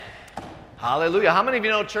Hallelujah. How many of you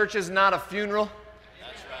know church is not a funeral?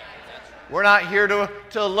 We're not here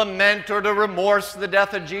to lament or to remorse the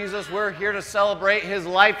death of Jesus. We're here to celebrate His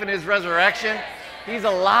life and His resurrection. He's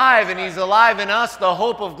alive, and He's alive in us, the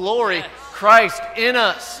hope of glory, Christ in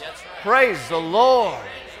us. Praise the Lord.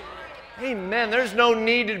 Amen. There's no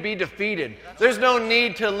need to be defeated. There's no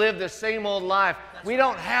need to live the same old life. We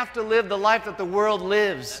don't have to live the life that the world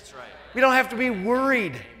lives. We don't have to be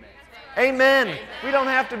worried. Amen. We don't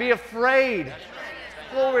have to be afraid.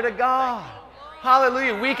 Glory to God.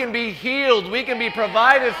 Hallelujah. We can be healed. We can be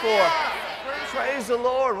provided for. Praise the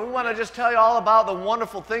Lord. We want to just tell you all about the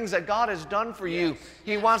wonderful things that God has done for you.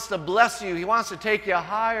 He wants to bless you. He wants to take you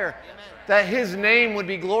higher. That His name would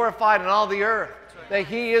be glorified in all the earth. That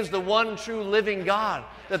He is the one true living God.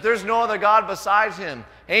 That there's no other God besides Him.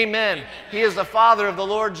 Amen. He is the Father of the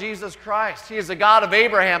Lord Jesus Christ. He is the God of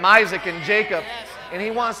Abraham, Isaac, and Jacob. And He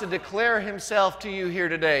wants to declare Himself to you here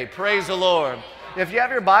today. Praise the Lord. If you have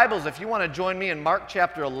your Bibles, if you want to join me in Mark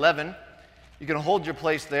chapter 11, you can hold your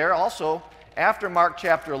place there. Also, after Mark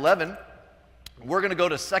chapter 11, we're going to go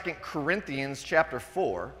to 2 Corinthians chapter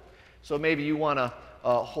 4. So maybe you want to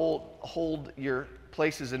hold your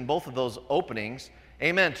places in both of those openings.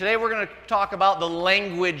 Amen. Today we're going to talk about the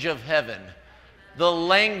language of heaven. The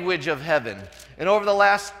language of heaven. And over the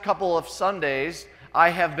last couple of Sundays, I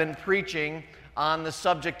have been preaching on the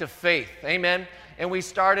subject of faith. Amen. And we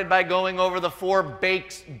started by going over the four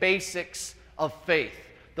basics of faith.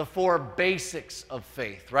 The four basics of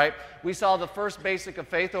faith, right? We saw the first basic of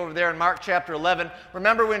faith over there in Mark chapter 11.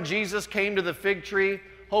 Remember when Jesus came to the fig tree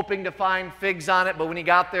hoping to find figs on it, but when He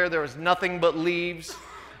got there, there was nothing but leaves.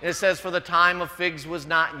 And it says, for the time of figs was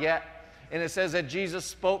not yet. And it says that Jesus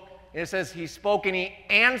spoke, and it says He spoke and He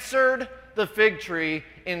answered the fig tree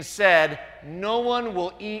and said, no one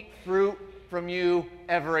will eat fruit from you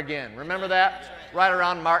ever again. Remember that? Right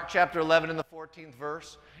around Mark chapter 11 in the 14th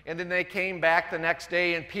verse. And then they came back the next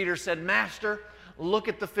day, and Peter said, Master, look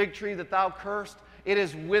at the fig tree that thou cursed. It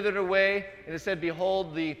is withered away. And it said,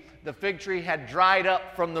 behold, the fig tree had dried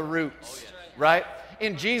up from the roots. Right?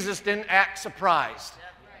 And Jesus didn't act surprised.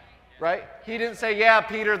 Right? He didn't say, yeah,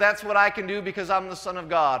 Peter, that's what I can do because I'm the Son of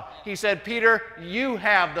God. He said, Peter, you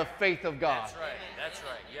have the faith of God. That's right. That's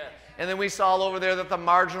right. Yes. And then we saw over there that the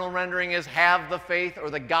marginal rendering is have the faith, or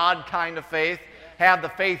the God kind of faith. Have the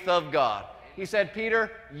faith of God. He said, Peter,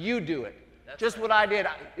 you do it. Just what I did.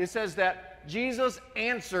 It says that Jesus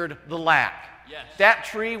answered the lack. Yes. That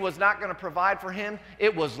tree was not going to provide for him.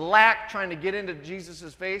 It was lack trying to get into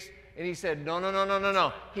Jesus' face. And He said, no, no, no, no, no,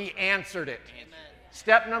 no. He answered it. Amen.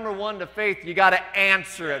 Step number one to faith, you got to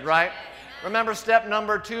answer it, right? Remember step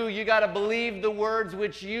number two, you got to believe the words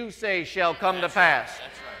which you say shall come to pass. That's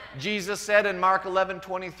right. Jesus said in Mark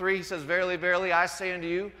 11:23, He says, verily, verily, I say unto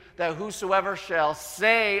you, that whosoever shall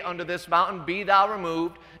say unto this mountain, be thou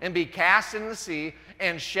removed, and be cast in the sea,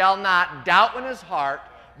 and shall not doubt in his heart,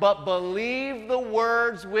 but believe the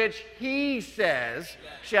words which He says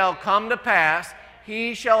shall come to pass,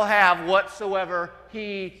 he shall have whatsoever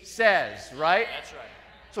he says, right? That's right.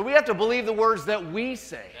 So we have to believe the words that we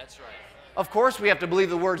say. That's right. Of course, we have to believe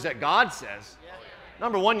the words that God says.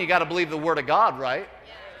 Number one, you got to believe the Word of God, right?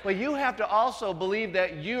 But you have to also believe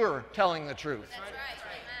that you're telling the truth. That's right.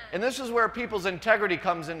 And this is where people's integrity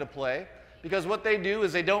comes into play, because what they do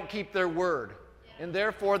is they don't keep their word. And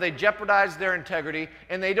therefore, they jeopardize their integrity,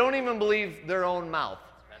 and they don't even believe their own mouth.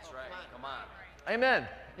 That's right. Come on. Amen.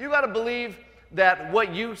 You got to believe that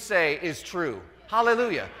what you say is true.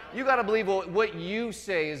 Hallelujah. You got to believe what you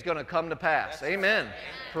say is going to come to pass. Amen.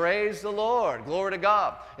 Praise the Lord. Glory to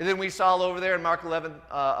God. And then we saw over there in Mark 11,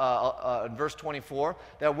 verse 24,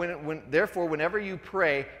 that therefore, whenever you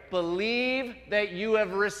pray, believe that you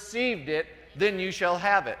have received it, then you shall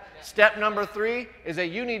have it. Step number 3 is that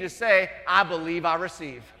you need to say, I believe I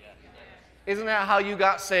receive. Isn't that how you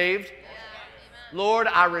got saved? Lord,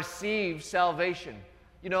 I receive salvation.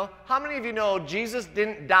 You know, how many of you know Jesus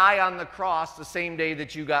didn't die on the cross the same day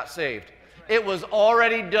that you got saved? It was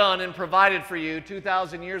already done and provided for you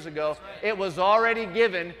 2,000 years ago. It was already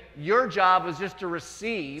given. Your job was just to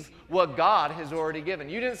receive what God has already given.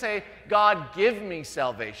 You didn't say, God, give me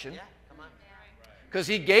salvation. Because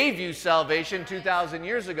He gave you salvation 2,000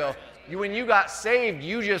 years ago. When you got saved,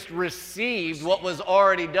 you just received what was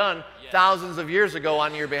already done thousands of years ago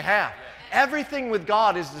on your behalf. Everything with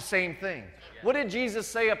God is the same thing. What did Jesus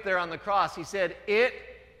say up there on the cross? He said, it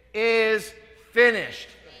is finished.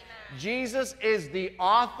 Jesus is the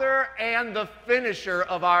author and the finisher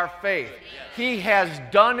of our faith. He has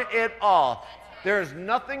done it all. There is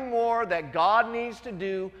nothing more that God needs to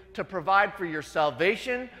do to provide for your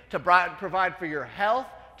salvation, to provide for your health,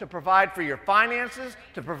 to provide for your finances,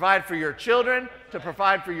 to provide for your children, to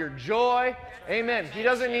provide for your joy. Amen. He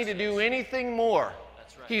doesn't need to do anything more.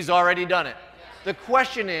 He's already done it. The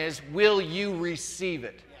question is, will you receive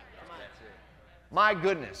it? My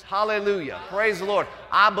goodness. Hallelujah. Praise the Lord.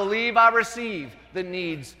 I believe I receive the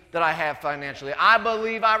needs that I have financially. I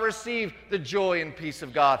believe I receive the joy and peace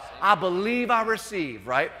of God. I believe I receive,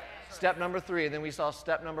 right? Step number 3. And then we saw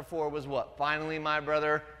step number 4 was what? Finally, my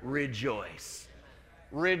brother, rejoice.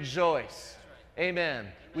 Rejoice. Amen.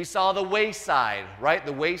 We saw the wayside, right?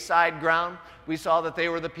 The wayside ground. We saw that they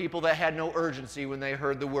were the people that had no urgency when they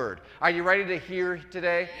heard the word. Are you ready to hear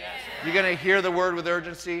today? Yes. You're going to hear the word with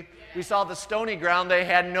urgency? We saw the stony ground. They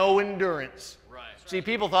had no endurance. Right. See,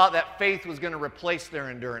 people thought that faith was going to replace their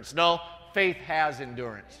endurance. No, faith has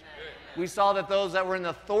endurance. We saw that those that were in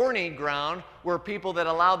the thorny ground were people that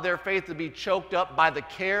allowed their faith to be choked up by the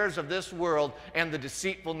cares of this world and the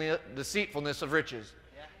deceitfulness of riches.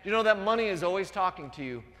 Do you know that money is always talking to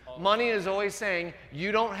you? Money is always saying,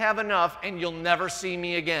 you don't have enough and you'll never see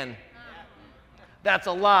me again. That's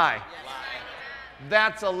a lie.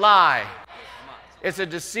 That's a lie. It's a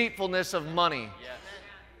deceitfulness of money.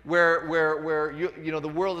 Where you know the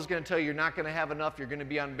world is going to tell you you're not going to have enough, you're going to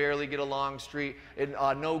be on barely get along street, and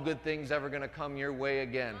no good thing's ever going to come your way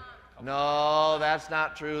again. No, that's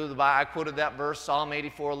not true. I quoted that verse, Psalm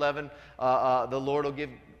 84:11.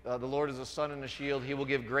 The Lord is a sun and a shield. He will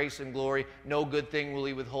give grace and glory. No good thing will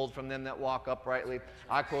he withhold from them that walk uprightly.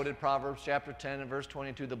 I quoted Proverbs chapter 10 and verse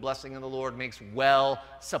 22. The blessing of the Lord makes well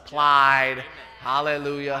supplied.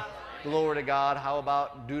 Hallelujah. Glory to God. How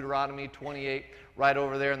about Deuteronomy 28? Right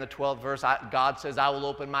over there in the 12th verse, God says, I will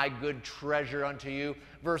open my good treasure unto you.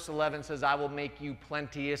 Verse 11 says, I will make you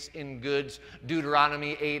plenteous in goods.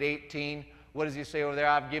 Deuteronomy 8:18. What does he say over there?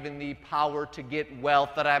 I've given thee power to get wealth,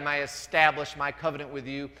 that I may establish my covenant with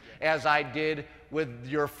you, as I did with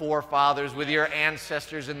your forefathers, with your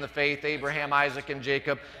ancestors in the faith, Abraham, Isaac, and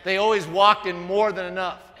Jacob. They always walked in more than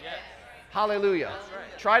enough. Yes. Hallelujah.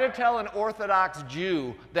 Right. Try to tell an Orthodox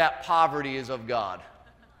Jew that poverty is of God.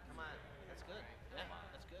 Come on. That's good. Yeah,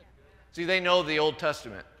 that's good. See, they know the Old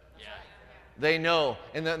Testament. They know.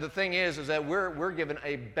 And the thing is that we're given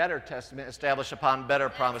a better testament established upon better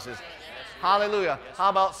promises. Hallelujah. How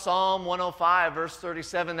about Psalm 105, verse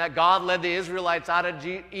 37, that God led the Israelites out of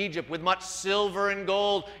Egypt with much silver and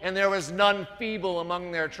gold, and there was none feeble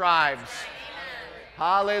among their tribes.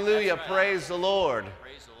 Hallelujah. Praise the Lord.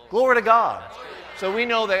 Glory to God. So we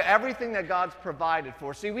know that everything that God's provided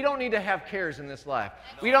for. See, we don't need to have cares in this life.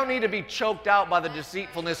 We don't need to be choked out by the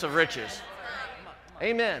deceitfulness of riches.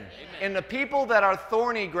 Amen. And the people that are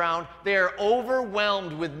thorny ground, they are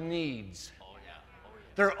overwhelmed with needs.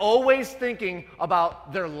 They're always thinking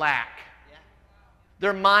about their lack.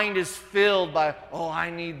 Their mind is filled by, oh, I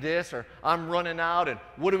need this, or I'm running out, and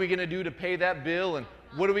what are we going to do to pay that bill, and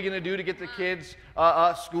what are we going to do to get the kids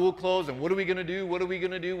school clothes, and what are we going to do, what are we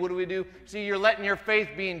going to do, what do we do? See, you're letting your faith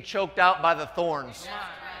being choked out by the thorns.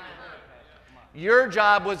 Your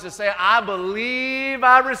job was to say, I believe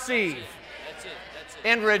I receive.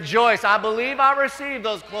 And rejoice. I believe I received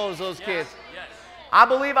those clothes, those kids. I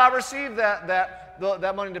believe I received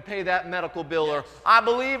that money to pay that medical bill, or I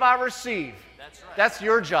believe I receive. That's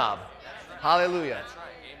your job. Hallelujah.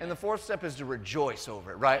 And the fourth step is to rejoice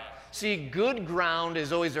over it, right? See, good ground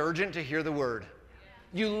is always urgent to hear the word.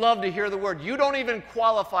 You love to hear the word. You don't even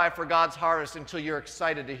qualify for God's harvest until you're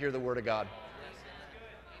excited to hear the word of God.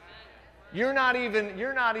 You're not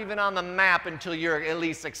even on the map until you're at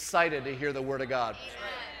least excited to hear the word of God.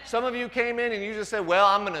 Some of you came in and you just said, well,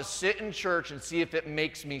 I'm going to sit in church and see if it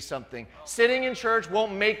makes me something. Sitting in church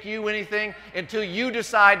won't make you anything until you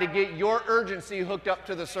decide to get your urgency hooked up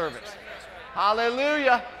to the service.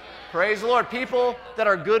 Hallelujah. Praise the Lord. People that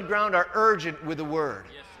are good ground are urgent with the word.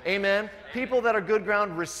 Amen. People that are good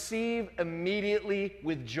ground receive immediately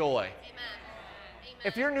with joy.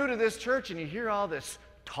 If you're new to this church and you hear all this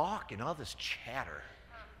talk and all this chatter,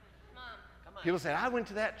 people say, I went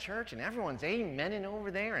to that church and everyone's amening over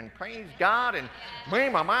there and praise God and me,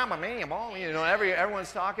 my mama, me, mom, you know,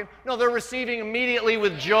 everyone's talking. No, they're receiving immediately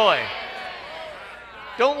with joy.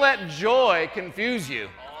 Don't let joy confuse you.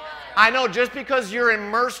 I know just because you're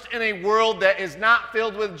immersed in a world that is not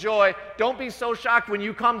filled with joy, don't be so shocked when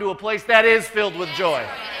you come to a place that is filled with joy.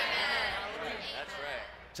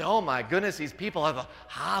 Say, oh my goodness, these people are the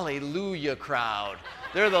hallelujah crowd.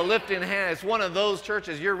 They're the lifting hand. It's one of those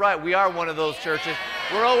churches. You're right, we are one of those churches.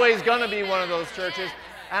 We're always going to be one of those churches.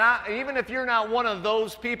 And even if you're not one of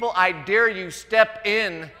those people, I dare you step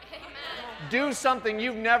in. Do something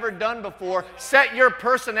you've never done before. Set your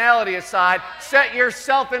personality aside. Set your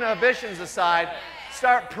self-inhibitions aside.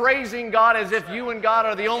 Start praising God as if you and God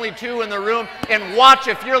are the only two in the room, and watch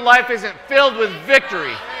if your life isn't filled with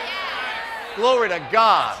victory. Glory to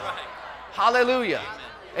God. Hallelujah.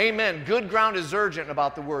 Amen. Good ground is urgent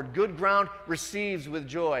about the word. Good ground receives with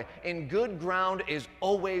joy. And good ground is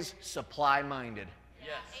always supply-minded.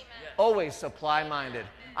 Yes. Always supply-minded.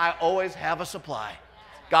 I always have a supply.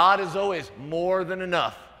 God is always more than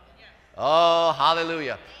enough. Oh,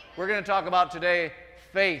 hallelujah. We're going to talk about today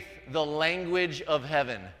faith, the language of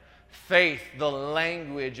heaven. Faith, the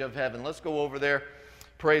language of heaven. Let's go over there.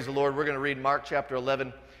 Praise the Lord. We're going to read Mark chapter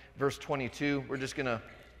 11, verse 22. We're just going to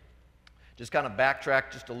kind of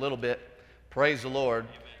backtrack just a little bit. Praise the Lord.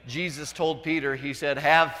 Jesus told Peter, he said,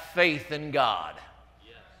 have faith in God.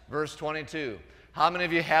 Verse 22. How many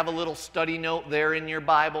of you have a little study note there in your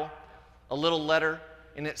Bible? A little letter,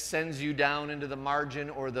 and it sends you down into the margin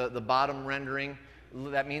or the bottom rendering.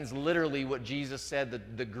 That means literally what Jesus said.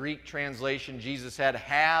 The Greek translation, Jesus said,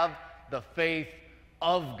 have the faith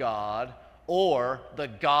of God, or the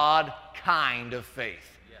God kind of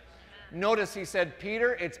faith. Notice he said,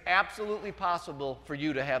 Peter, it's absolutely possible for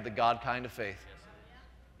you to have the God kind of faith.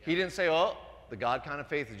 He didn't say, oh, the God kind of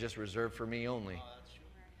faith is just reserved for me only.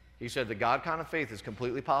 He said, the God kind of faith is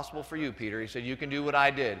completely possible for you, Peter. He said, you can do what I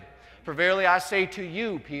did. For verily I say to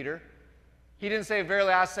you, Peter. He didn't say,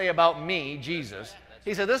 verily I say about me, Jesus.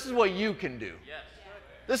 He said, this is what you can do.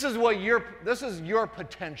 This is your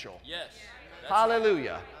potential.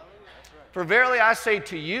 Hallelujah. For verily I say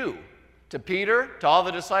to you, to Peter, to all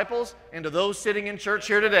the disciples, and to those sitting in church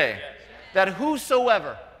here today, that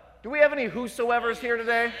whosoever, do we have any whosoevers here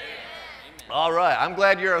today? All right, I'm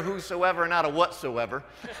glad you're a whosoever, not a whatsoever.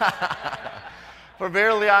 For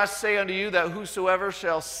verily I say unto you that whosoever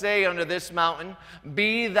shall say unto this mountain,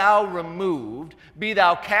 be thou removed, be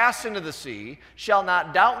thou cast into the sea, shall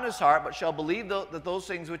not doubt in his heart, but shall believe that those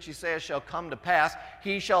things which he saith shall come to pass,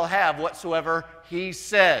 he shall have whatsoever he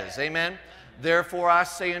says. Amen. Therefore I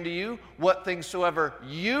say unto you, what things soever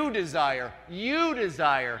you desire. You.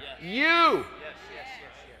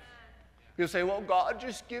 You'll say, well, God,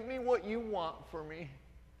 just give me what you want for me.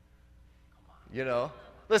 You know,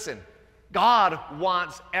 listen, God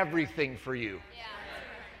wants everything for you.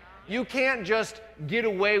 You can't just get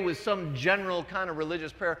away with some general kind of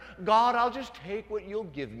religious prayer. God, I'll just take what you'll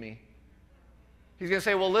give me. He's going to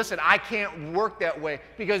say, well, listen, I can't work that way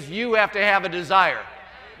because you have to have a desire.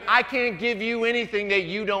 I can't give you anything that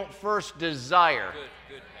you don't first desire.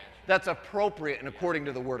 Good. That's appropriate and according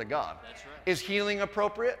to the Word of God. That's right. Is healing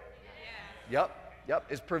appropriate? Yep.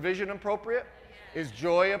 Is provision appropriate? Is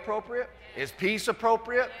joy appropriate? Is peace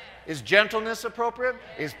appropriate? Is gentleness appropriate?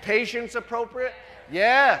 Is patience appropriate?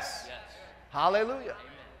 Yes. Hallelujah.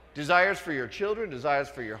 Desires for your children, desires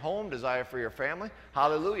for your home, desire for your family.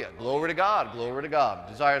 Hallelujah. Glory to God. Glory to God.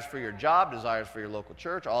 Desires for your job, desires for your local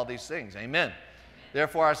church, all these things. Amen.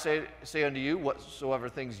 Therefore I say unto you, whatsoever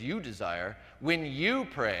things you desire, when you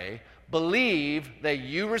pray, believe that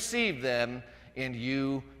you receive them, and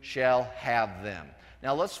you shall have them.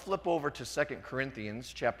 Now let's flip over to 2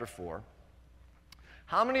 Corinthians chapter 4.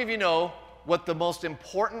 How many of you know what the most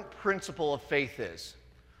important principle of faith is?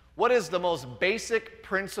 What is the most basic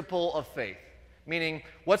principle of faith? Meaning,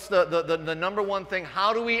 what's the number one thing?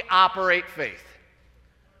 How do we operate faith?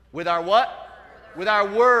 With our what? With our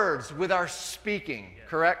words, with our speaking,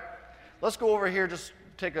 correct? Let's go over here, just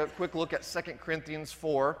take a quick look at 2 Corinthians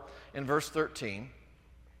 4 in verse 13.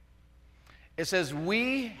 It says,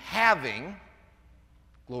 we having,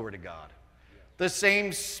 glory to God, the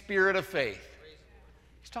same spirit of faith.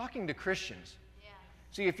 He's talking to Christians.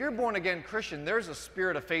 See, if you're born again Christian, there's a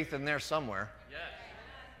spirit of faith in there somewhere.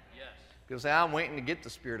 Yes. People say, I'm waiting to get the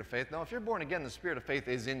spirit of faith. No, if you're born again, the spirit of faith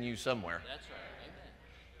is in you somewhere. That's right.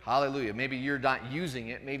 Hallelujah. Maybe you're not using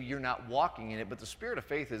it. Maybe you're not walking in it. But the spirit of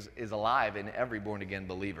faith is alive in every born-again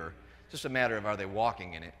believer. It's just a matter of are they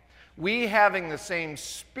walking in it. We having the same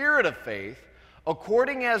spirit of faith,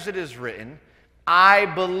 according as it is written, I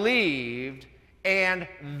believed, and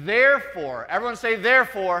therefore, everyone say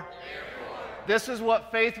therefore. This is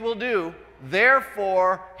what faith will do.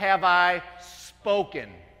 Therefore have I spoken.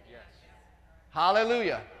 Yes.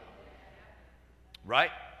 Hallelujah. Right?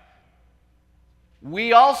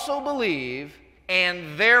 We also believe,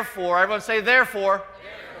 and therefore, everyone say therefore.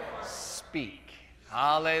 Speak.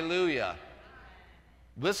 Hallelujah.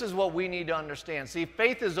 This is what we need to understand. See,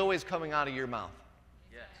 faith is always coming out of your mouth.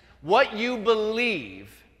 Yes. What you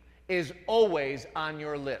believe is always on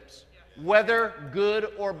your lips, whether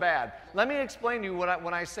good or bad. Let me explain to you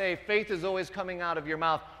when I say faith is always coming out of your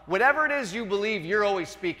mouth. Whatever it is you believe, you're always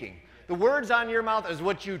speaking. The words on your mouth is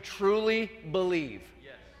what you truly believe.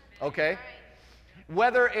 Yes. Okay?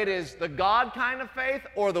 whether it is the God kind of faith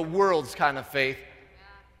or the world's kind of faith,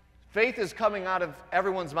 faith is coming out of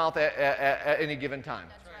everyone's mouth at any given time.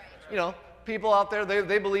 You know, people out there,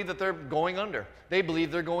 they believe that they're going under. They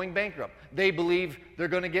believe they're going bankrupt. They believe they're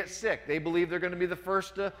going to get sick. They believe they're going to be the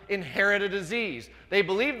first to inherit a disease. They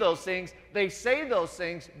believe those things. They say those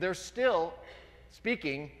things. They're still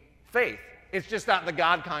speaking faith. It's just not the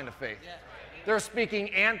God kind of faith. They're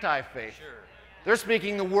speaking anti-faith. They're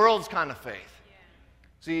speaking the world's kind of faith.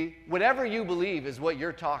 See, whatever you believe is what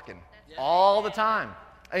you're talking all the time.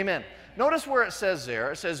 Amen. Notice where it says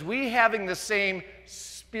there, it says, we having the same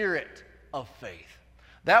spirit of faith.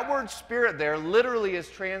 That word spirit there literally is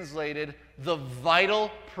translated the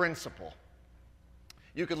vital principle.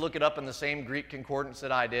 You could look it up in the same Greek concordance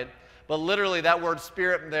that I did, but literally that word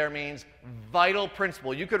spirit there means vital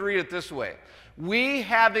principle. You could read it this way. We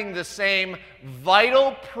having the same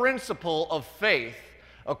vital principle of faith,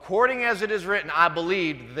 according as it is written, I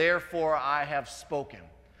believed, therefore I have spoken.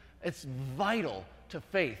 It's vital to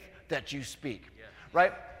faith that you speak,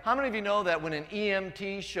 right? How many of you know that when an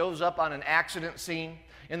EMT shows up on an accident scene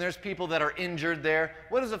and there's people that are injured there,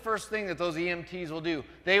 what is the first thing that those EMTs will do?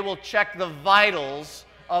 They will check the vitals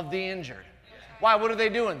of the injured. Why? What are they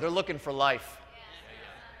doing? They're looking for life.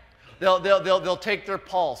 They'll take their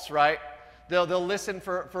pulse, right? They'll listen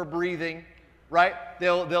for breathing, right?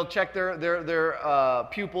 They'll check their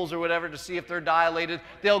pupils or whatever to see if they're dilated.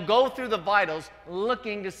 They'll go through the vitals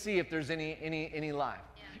looking to see if there's any life.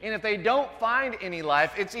 And if they don't find any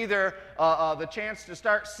life, it's either the chance to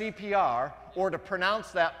start CPR or to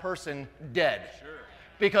pronounce that person dead. Sure.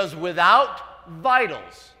 Because without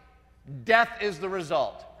vitals, death is the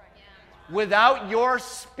result. Yeah. Without your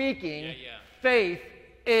speaking, faith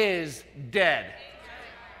is dead.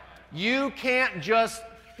 You can't just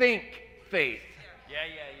think faith.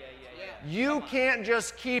 You can't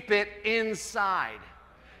just keep it inside.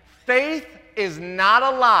 Faith is not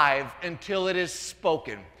alive until it is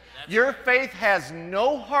spoken. Your faith has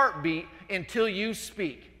no heartbeat until you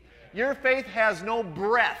speak. Your faith has no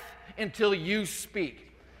breath until you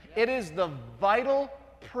speak. It is the vital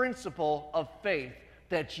principle of faith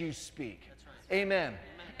that you speak. Amen.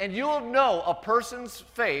 And you'll know a person's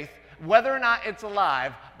faith, whether or not it's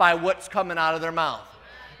alive, by what's coming out of their mouth.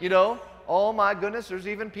 You know, oh my goodness, there's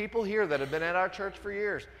even people here that have been at our church for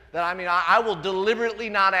years that, I will deliberately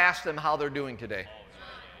not ask them how they're doing today.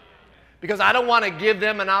 Because I don't want to give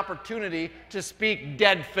them an opportunity to speak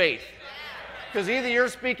dead faith. Because either you're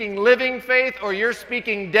speaking living faith or you're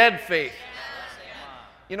speaking dead faith.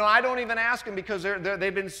 You know, I don't even ask them because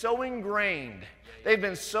they've been so ingrained. They've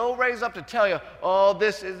been so raised up to tell you, oh,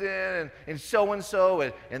 this is in, and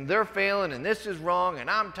so-and-so, and they're failing, and this is wrong, and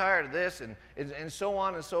I'm tired of this, and so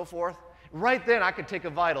on and so forth. Right then, I could take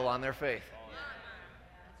a vital on their faith.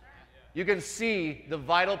 You can see the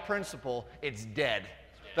vital principle, it's dead.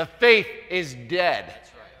 The faith is dead.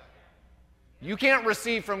 You can't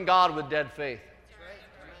receive from God with dead faith.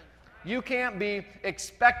 You can't be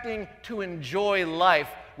expecting to enjoy life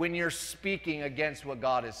when you're speaking against what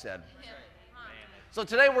God has said. So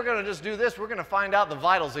today we're going to just do this. We're going to find out the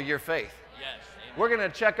vitals of your faith. We're going to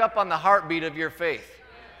check up on the heartbeat of your faith.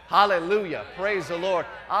 Hallelujah. Praise the Lord.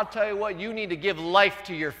 I'll tell you what, you need to give life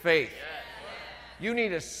to your faith. You need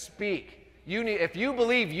to speak. If you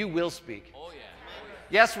believe, you will speak.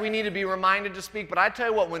 Yes, we need to be reminded to speak, but I tell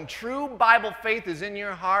you what, when true Bible faith is in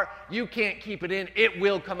your heart, you can't keep it in. It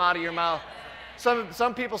will come out of your mouth.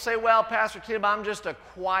 Some people say, well, Pastor Tim, I'm just a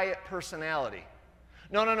quiet personality.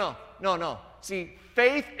 No. See,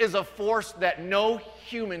 faith is a force that no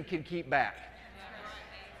human can keep back.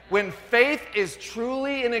 When faith is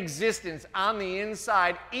truly in existence on the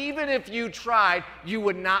inside, even if you tried, you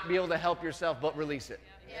would not be able to help yourself but release it.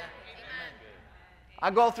 I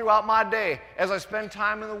go throughout my day, as I spend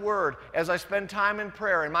time in the Word, as I spend time in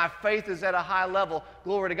prayer, and my faith is at a high level,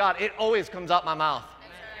 glory to God, it always comes out my mouth.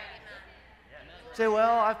 Say,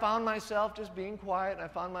 well, I found myself just being quiet, and I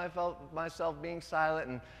found myself being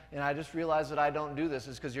silent, and I just realized that I don't do this.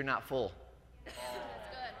 It's because you're not full.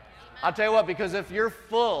 I'll tell you what, because if you're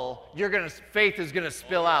full, faith is going to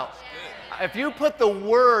spill out. If you put the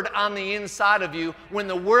Word on the inside of you, when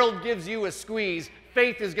the world gives you a squeeze,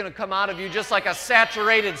 faith is going to come out of you just like a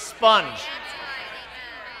saturated sponge.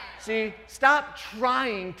 See, stop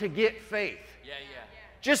trying to get faith.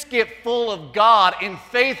 Just get full of God, and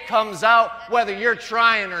faith comes out whether you're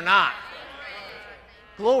trying or not.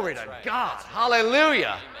 Glory to God.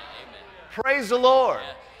 Hallelujah. Praise the Lord.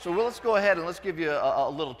 So let's go ahead and let's give you a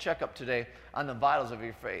little checkup today on the vitals of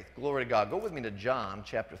your faith. Glory to God. Go with me to John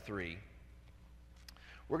chapter 3.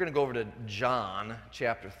 We're going to go over to John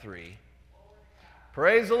chapter 3.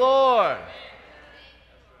 Praise the Lord.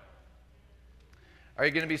 Are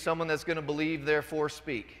you going to be someone that's going to believe, therefore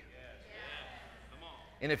speak?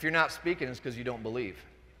 And if you're not speaking, it's because you don't believe.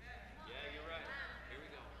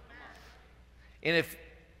 And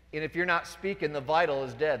if you're not speaking, the vital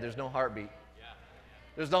is dead. There's no heartbeat.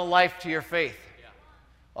 There's no life to your faith.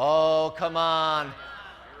 Oh, come on.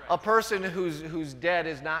 A person who's dead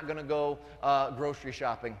is not going to go grocery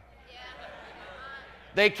shopping.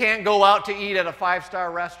 They can't go out to eat at a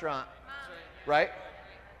 5-star restaurant. Right?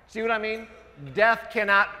 See what I mean? Death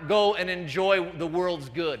cannot go and enjoy the world's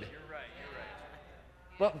good.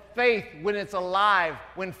 But faith, when it's alive,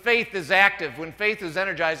 when faith is active, when faith is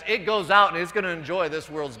energized, it goes out and it's going to enjoy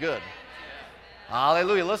this world's good.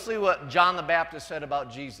 Hallelujah. Let's see what John the Baptist said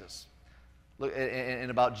about Jesus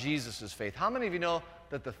and about Jesus' faith. How many of you know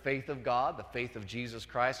that the faith of God, the faith of Jesus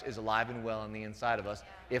Christ, is alive and well on the inside of us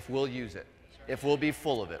if we'll use it, if we'll be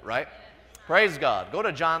full of it, right? Praise God. Go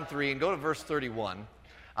to John 3 and go to verse 31.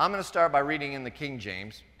 I'm going to start by reading in the King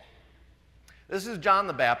James. This is John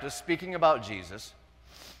the Baptist speaking about Jesus.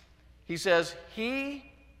 He says, "He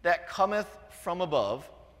that cometh from above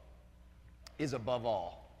is above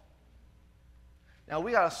all." Now,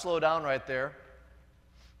 we got to slow down right there.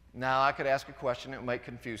 Now, I could ask a question. It might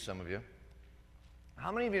confuse some of you.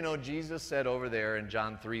 How many of you know Jesus said over there in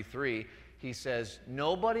John 3:3, he says,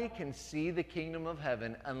 "Nobody can see the kingdom of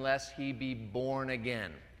heaven unless he be born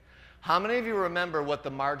again." How many of you remember what the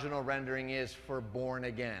marginal rendering is for born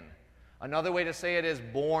again? Another way to say it is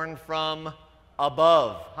born from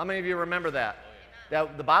above. How many of you remember that?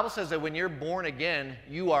 That the Bible says that when you're born again,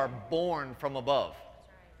 you are born from above.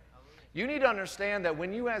 You need to understand that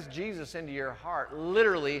when you ask Jesus into your heart,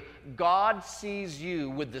 literally, God sees you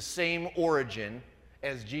with the same origin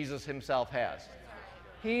as Jesus himself has.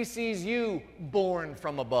 He sees you born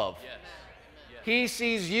from above. He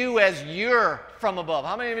sees you as you're from above.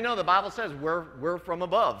 How many of you know the Bible says we're from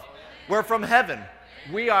above? We're from heaven.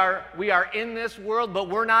 We are in this world, but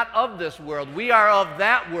we're not of this world. We are of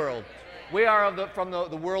that world. We are from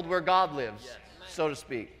the world where God lives, so to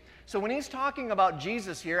speak. So when he's talking about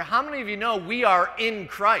Jesus here, how many of you know we are in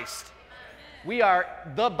Christ? We are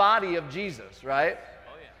the body of Jesus, right?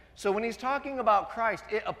 So when he's talking about Christ,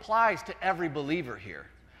 it applies to every believer here.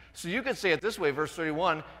 So you could say it this way, verse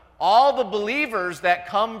 31, all the believers that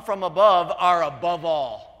come from above are above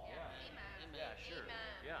all.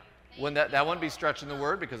 When that wouldn't be stretching the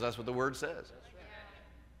word, because that's what the word says.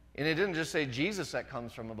 And it didn't just say Jesus that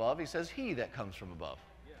comes from above. He says he that comes from above.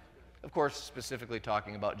 Of course, specifically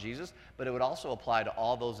talking about Jesus, but it would also apply to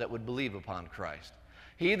all those that would believe upon Christ.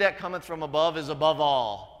 He that cometh from above is above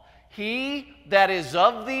all. He that is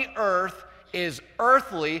of the earth is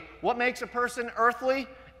earthly. What makes a person earthly?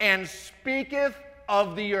 And speaketh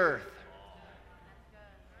of the earth.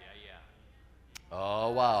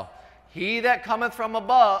 Oh, wow. He that cometh from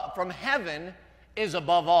above, from heaven, is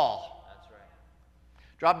above all. That's right.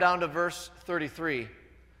 Drop down to verse 33.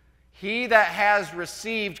 He that has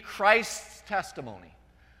received Christ's testimony.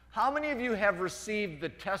 How many of you have received the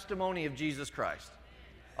testimony of Jesus Christ?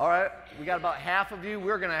 All right, we got about half of you.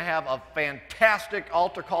 We're going to have a fantastic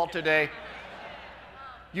altar call today.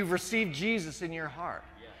 You've received Jesus in your heart.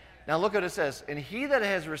 Now look what it says. And he that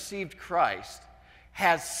has received Christ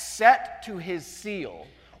has set to his seal,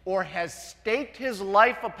 or has staked his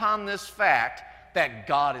life upon this fact that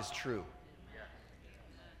God is true.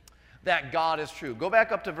 That God is true. Go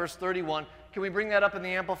back up to verse 31. Can we bring that up in the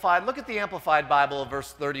Amplified? Look at the Amplified Bible of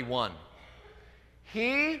verse 31.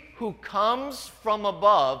 He who comes from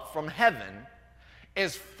above, from heaven,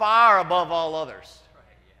 is far above all others.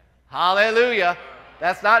 Hallelujah.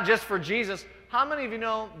 That's not just for Jesus. How many of you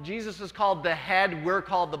know Jesus is called the head, we're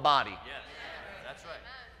called the body? Yes. That's right.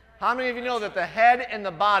 How many of you know that the head and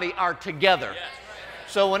the body are together? Yes.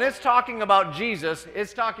 So when it's talking about Jesus,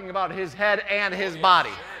 it's talking about his head and his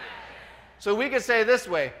body. So we could say this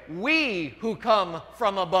way, we who come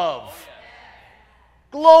from above.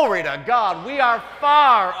 Glory to God, we are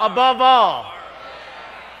far above all.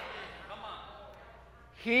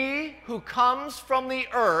 He who comes from the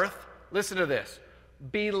earth, listen to this,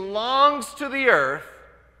 belongs to the earth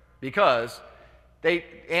because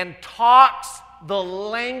and talks the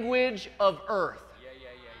language of earth.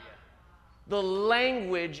 The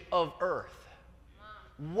language of earth.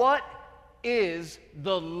 What is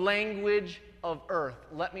the language of earth?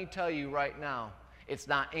 Let me tell you right now. It's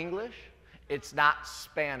not English. It's not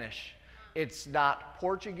Spanish. It's not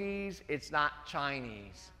Portuguese. It's not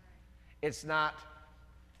Chinese. It's not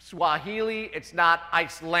Swahili. It's not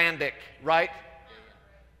Icelandic, right?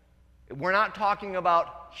 We're not talking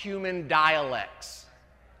about human dialects.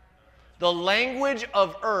 The language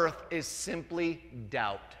of earth is simply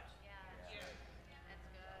doubt.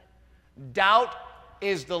 Doubt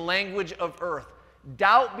is the language of earth.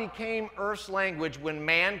 Doubt became earth's language when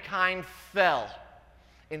mankind fell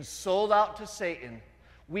and sold out to Satan.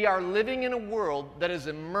 We are living in a world that is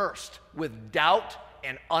immersed with doubt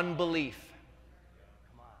and unbelief.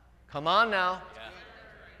 Come on now.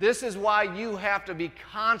 This is why you have to be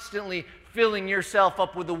constantly filling yourself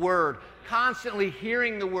up with the Word, constantly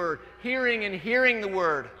hearing the Word, hearing and hearing the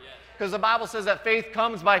Word. Because the Bible says that faith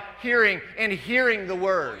comes by hearing and hearing the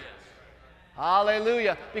Word.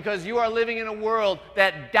 Hallelujah. Because you are living in a world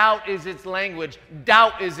that doubt is its language,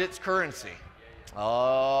 doubt is its currency.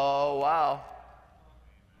 Oh, wow.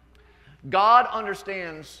 God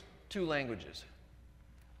understands two languages.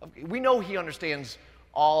 We know He understands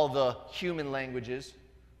all the human languages,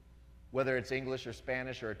 whether it's English or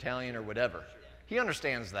Spanish or Italian or whatever. He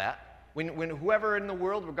understands that. When whoever in the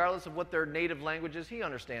world, regardless of what their native language is, He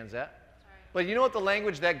understands that. But you know what the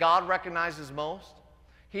language that God recognizes most?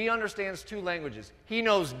 He understands two languages. He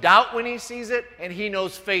knows doubt when He sees it, and He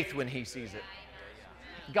knows faith when He sees it.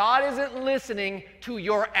 God isn't listening to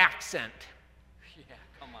your accent.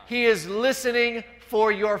 He is listening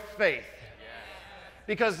for your faith.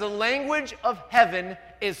 Because the language of heaven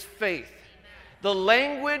is faith. The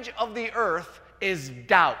language of the earth is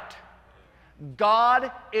doubt.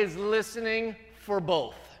 God is listening for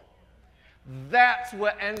both. That's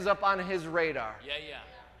what ends up on His radar.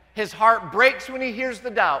 His heart breaks when He hears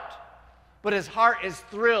the doubt, but His heart is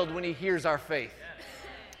thrilled when He hears our faith.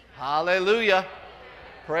 Hallelujah.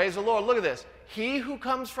 Praise the Lord. Look at this. He who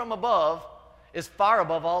comes from above is far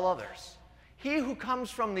above all others. He who comes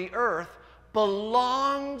from the earth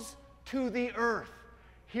belongs to the earth.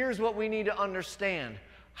 Here's what we need to understand.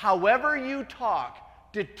 However you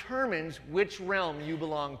talk determines which realm you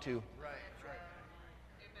belong to.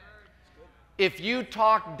 If you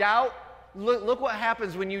talk doubt, look what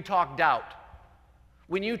happens when you talk doubt.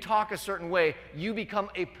 When you talk a certain way, you become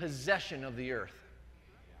a possession of the earth.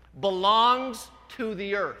 Belongs to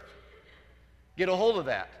the earth. Get a hold of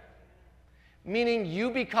that. Meaning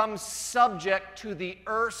you become subject to the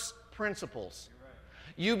earth's principles.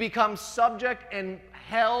 You become subject and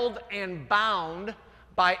held and bound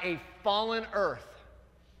by a fallen earth.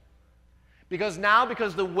 Because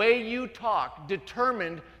the way you talk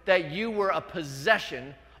determined that you were a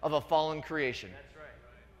possession of a fallen creation.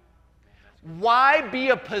 Why be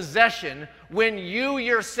a possession when you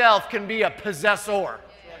yourself can be a possessor?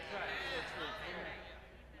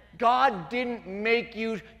 God didn't make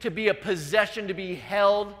you to be a possession, to be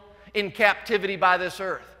held in captivity by this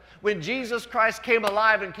earth. When Jesus Christ came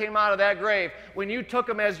alive and came out of that grave, when you took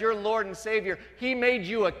Him as your Lord and Savior, He made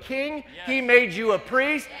you a king, He made you a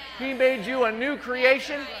priest, He made you a new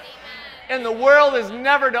creation. And the world is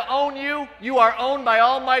never to own you. You are owned by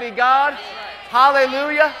Almighty God.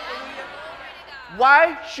 Hallelujah.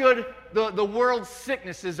 Why should the world's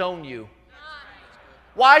sicknesses own you?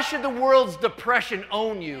 Why should the world's depression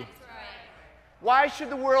own you? Why should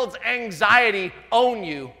the world's anxiety own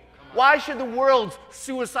you? Why should the world's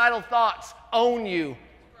suicidal thoughts own you?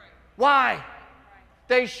 Why?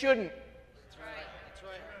 They shouldn't.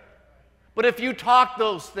 But if you talk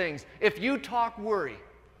those things, if you talk worry,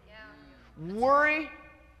 worry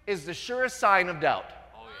is the surest sign of doubt.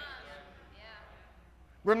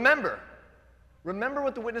 Remember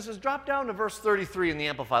what the witnesses, drop down to verse 33 in the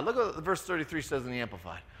Amplified. Look at what verse 33 says in the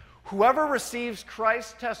Amplified. Whoever receives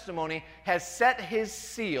Christ's testimony has set his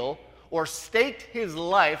seal or staked his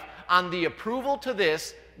life on the approval to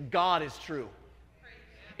this: God is true.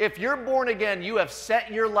 If you're born again, you have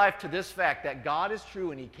set your life to this fact that God is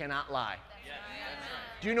true and He cannot lie.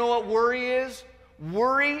 Do you know what worry is?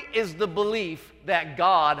 Worry is the belief that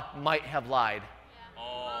God might have lied.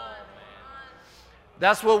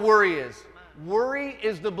 That's what worry is. Worry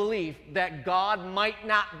is the belief that God might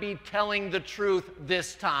not be telling the truth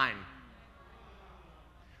this time.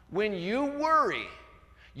 When you worry,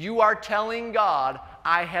 you are telling God,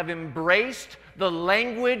 I have embraced the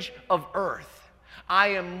language of earth. I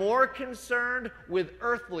am more concerned with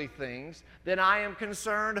earthly things than I am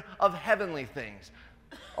concerned of heavenly things.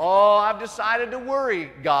 Oh, I've decided to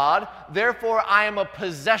worry, God. Therefore, I am a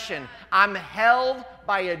possession. I'm held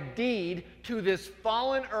by a deed to this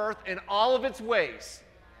fallen earth and all of its ways.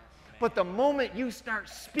 But the moment you start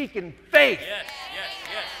speaking faith, yes.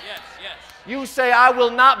 you say, I will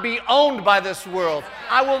not be owned by this world.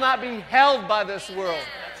 I will not be held by this world.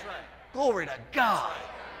 That's right. Glory to God.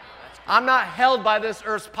 I'm not held by this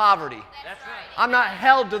earth's poverty. That's right. I'm not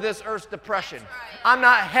held to this earth's depression. I'm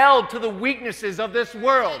not held to the weaknesses of this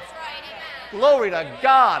world. Glory to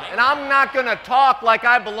God. And I'm not going to talk like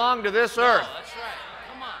I belong to this earth. That's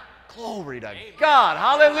right. Come on. Glory to God.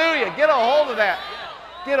 Hallelujah. Get a hold of that.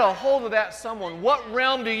 Get a hold of that someone. What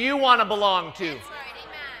realm do you want to belong to?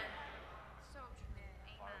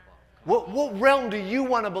 What realm do you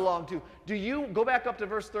want to belong to? Do you, go back up to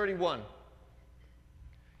verse 31.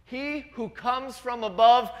 He who comes from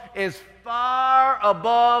above is far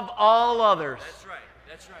above all others. That's right.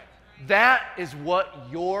 That's right. That is what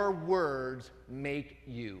your words make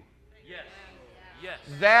you. Yes. Yes.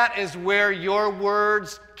 That is where your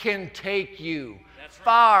words can take you. That's right.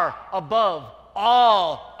 Far above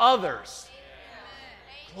all others.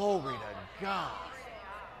 Glory to God.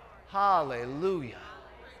 Hallelujah.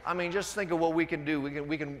 I mean, just think of what we can do.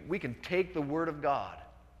 We can take the Word of God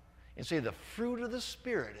and say the fruit of the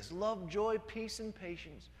Spirit is love, joy, peace, and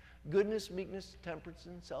patience, goodness, meekness, temperance,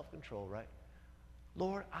 and self-control, right?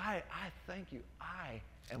 Lord, I thank you. I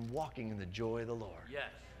am walking in the joy of the Lord. Yes.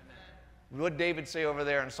 What did David say over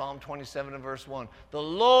there in Psalm 27 and verse 1? The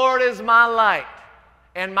Lord is my light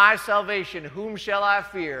and my salvation. Whom shall I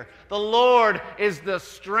fear? The Lord is the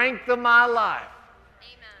strength of my life.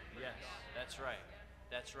 Amen. Yes, that's right.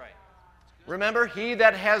 That's right. Remember, he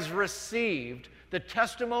that has received the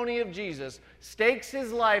testimony of Jesus stakes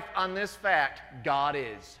his life on this fact: God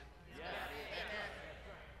is. Yes.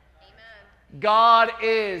 God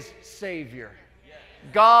is Savior.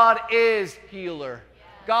 God is healer.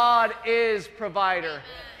 God is provider.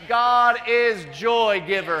 God is joy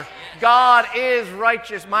giver. God is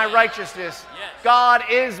righteous, my righteousness. God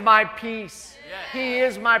is my peace. He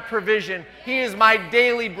is my provision. He is my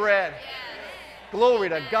daily bread. Glory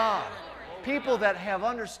to God. People that have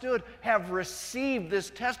understood, have received this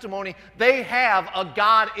testimony, they have a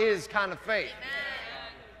God is kind of faith.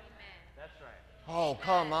 That's right. Oh,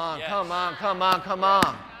 come on, come on, come on, come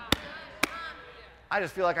on. I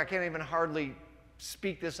just feel like I can't even hardly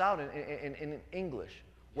speak this out in English,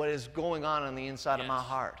 what is going on the inside of my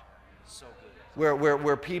heart. So good.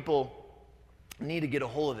 Where people need to get a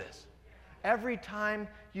hold of this. Every time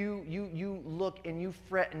you look and you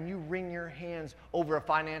fret and you wring your hands over a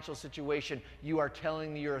financial situation, you are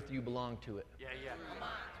telling the earth you belong to it. Yeah.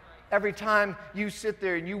 Every time you sit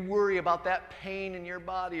there and you worry about that pain in your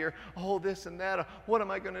body, or, oh, this and that, or, what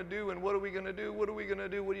am I going to do, and what are we going to do, what are we going to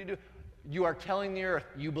do, what do you do? You are telling the earth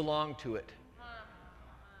you belong to it.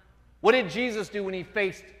 What did Jesus do when he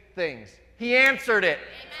faced things? He answered it.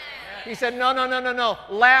 Amen. He said, no.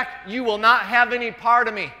 Lack, you will not have any part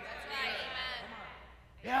of me. That's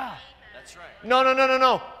right. Yeah. That's right.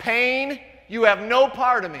 No. Pain, you have no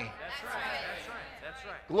part of me. That's right. That's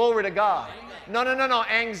right. Glory to God. No.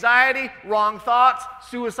 Anxiety, wrong thoughts,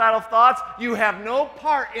 suicidal thoughts, you have no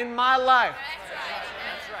part in my life.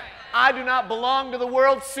 That's right. I do not belong to the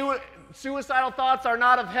world. Suicidal thoughts are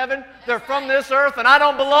not of heaven. They're from this earth, and I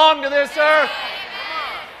don't belong to this earth.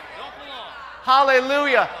 Don't belong.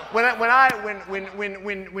 Hallelujah.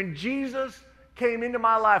 When Jesus came into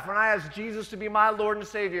my life, when I asked Jesus to be my Lord and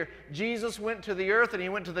Savior, Jesus went to the earth and he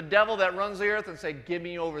went to the devil that runs the earth and said, give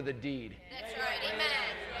me over the deed. That's right. Amen.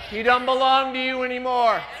 He doesn't belong to you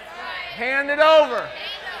anymore. That's right. Hand it over.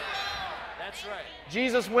 That's right.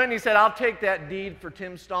 Jesus went and he said, I'll take that deed for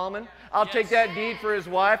Tim Stallman. I'll take that deed for his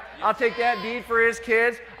wife. I'll take that deed for his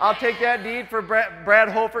kids. I'll take that deed for Brad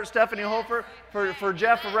Holford, Stephanie Holford, for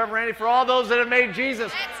Jeff, for Reverend Randy, for all those that have made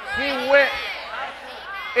Jesus. He went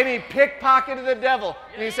and he pickpocketed the devil.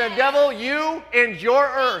 And he said, devil, you and your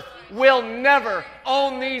earth will never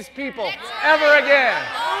own these people ever again.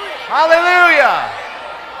 Hallelujah.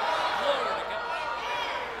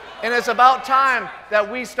 And it's about time that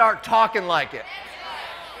we start talking like it.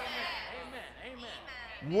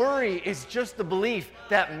 Worry is just the belief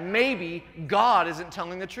that maybe God isn't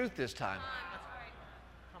telling the truth this time.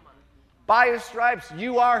 By his stripes,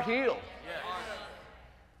 you are healed.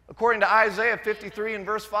 According to Isaiah 53 and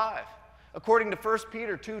verse 5. According to 1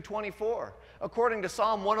 Peter 2:24. According to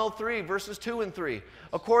Psalm 103 verses 2 and 3.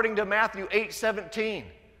 According to Matthew 8:17.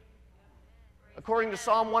 According to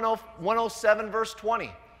Psalm 107 verse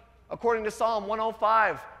 20. According to Psalm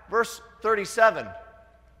 105 verse 37.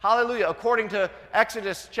 Hallelujah. According to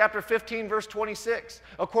Exodus chapter 15, verse 26.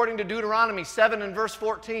 According to Deuteronomy 7 and verse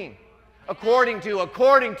 14. According to,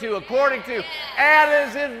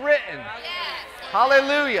 as is written.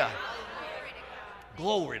 Hallelujah.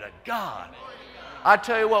 Glory to God. I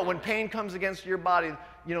tell you what, when pain comes against your body,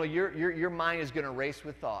 you know, your mind is going to race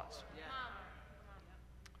with thoughts.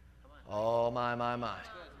 Oh, my.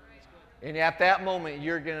 And at that moment,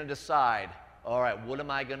 you're going to decide, all right, what am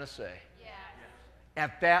I going to say?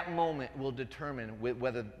 At that moment will determine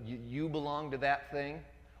whether you belong to that thing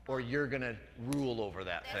or you're going to rule over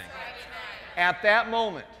that thing. At that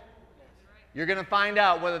moment, you're going to find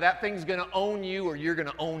out whether that thing's going to own you or you're going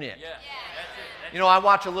to own it. You know, I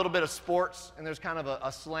watch a little bit of sports, and there's kind of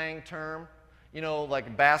a slang term, you know,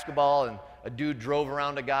 like basketball, and a dude drove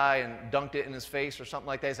around a guy and dunked it in his face or something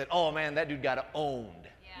like that. He said, oh, man, that dude got owned.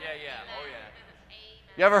 Yeah. Oh, yeah.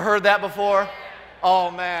 You ever heard that before?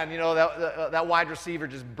 Oh, man, you know, that wide receiver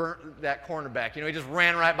just burnt that cornerback. You know, he just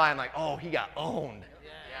ran right by him like, oh, he got owned.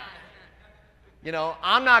 You know,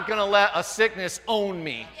 I'm not going to let a sickness own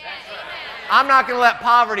me. I'm not going to let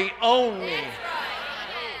poverty own me.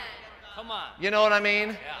 Come on. You know what I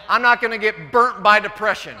mean? I'm not going to get burnt by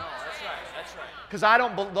depression. No, that's right. That's right.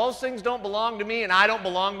 Because those things don't belong to me, and I don't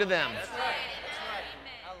belong to them. That's right.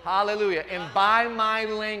 That's right. Hallelujah. And by my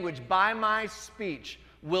language, by my speech,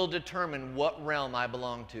 will determine what realm I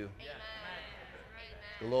belong to.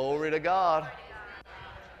 Glory to God.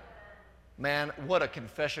 Man, what a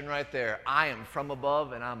confession right there. I am from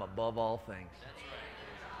above, and I'm above all things.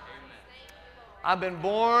 I've been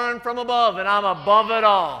born from above, and I'm above it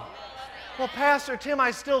all. Well, Pastor Tim, I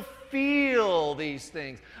still feel these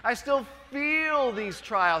things. I still feel these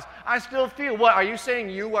trials. I still feel. What, are you saying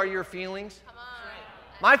you are your feelings? Come on.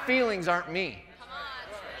 My feelings aren't me. Come on.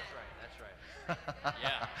 That's right.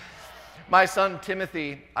 Yeah. My son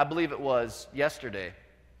Timothy, I believe it was yesterday,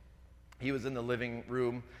 he was in the living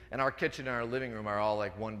room, and our kitchen and our living room are all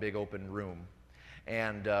like one big open room.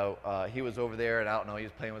 And he was over there, and I don't know, he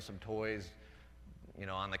was playing with some toys, you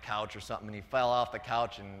know, on the couch or something, and he fell off the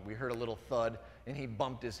couch, and we heard a little thud, and he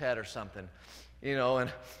bumped his head or something,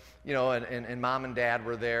 and Mom and Dad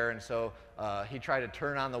were there, and so he tried to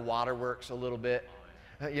turn on the waterworks a little bit,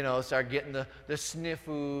 started getting the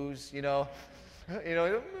sniffles, and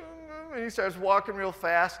he starts walking real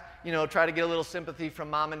fast, try to get a little sympathy from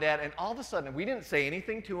Mom and Dad. And all of a sudden, we didn't say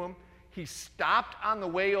anything to him. He stopped on the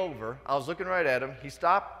way over. I was looking right at him. He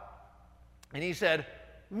stopped, and he said,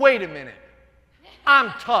 wait a minute. I'm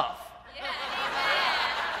tough.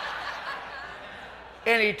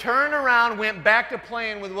 And he turned around, went back to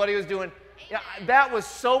playing with what he was doing. Yeah, that was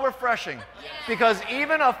so refreshing. Because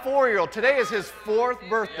even a 4-year-old, today is his 4th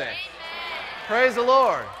birthday. Praise the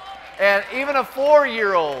Lord. And even a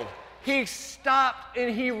 4-year-old, he stopped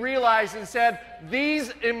and he realized and said,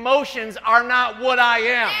 these emotions are not what I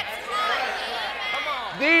am.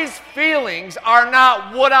 These feelings are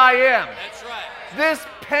not what I am. That's right. This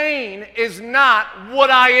pain is not what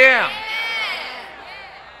I am.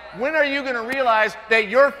 When are you going to realize that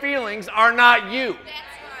your feelings are not you?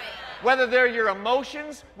 Whether they're your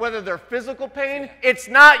emotions, whether they're physical pain, it's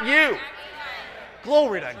not you.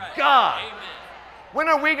 Glory to God. Amen. When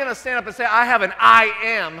are we going to stand up and say, I have an I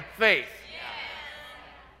am faith?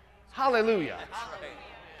 Hallelujah.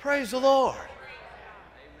 Praise the Lord.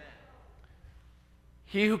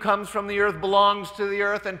 He who comes from the earth belongs to the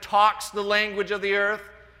earth and talks the language of the earth,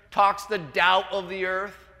 talks the doubt of the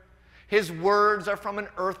earth. His words are from an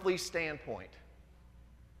earthly standpoint.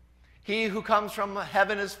 He who comes from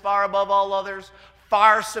heaven is far above all others,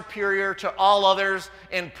 far superior to all others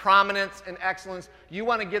in prominence and excellence. You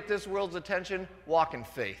want to get this world's attention? Walk in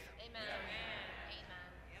faith. Amen.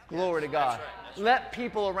 Glory to God. That's right. Let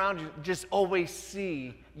people around you just always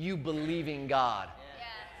see you believing God. Yes.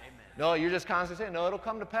 No, you're just constantly saying, no, it'll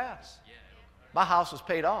come to pass. My house was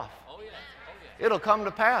paid off. Oh, yeah. Oh, yeah. It'll come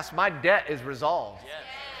to pass. My debt is resolved. Yes.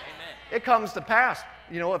 Amen. It comes to pass.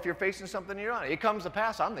 If you're facing something in your life, it comes to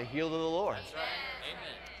pass. I'm the healed of the Lord. That's right.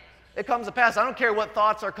 Amen. It comes to pass. I don't care what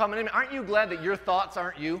thoughts are coming in. Aren't you glad that your thoughts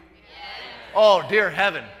aren't you? Oh, dear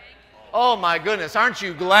heaven. Oh, my goodness. Aren't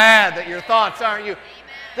you glad that your thoughts aren't you?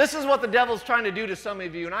 This is what the devil's trying to do to some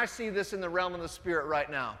of you, and I see this in the realm of the Spirit right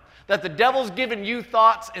now, that the devil's giving you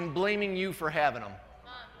thoughts and blaming you for having them.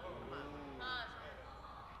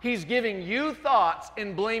 He's giving you thoughts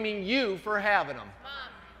and blaming you for having them.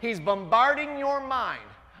 He's bombarding your mind.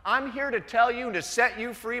 I'm here to tell you and to set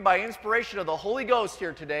you free by inspiration of the Holy Ghost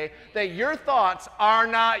here today that your thoughts are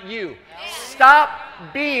not you. Stop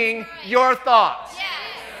being your thoughts.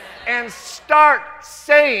 And start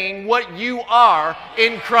saying what you are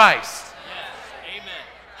in Christ. Yes. Amen.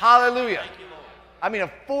 Hallelujah. Thank you, Lord. I mean,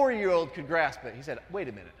 a 4-year-old could grasp it. He said, wait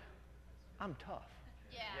a minute. I'm tough.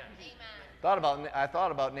 I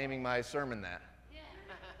thought about naming my sermon that.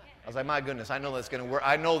 I was like, my goodness, I know that's going to work.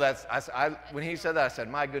 I know that's, when he said that, I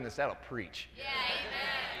said, my goodness, that'll preach.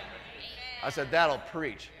 I said, that'll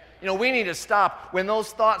preach. We need to stop when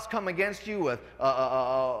those thoughts come against you with,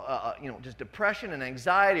 just depression and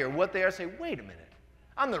anxiety or what they are. Say, wait a minute,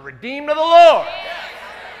 I'm the redeemed of the Lord.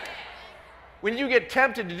 When you get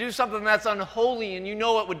tempted to do something that's unholy and you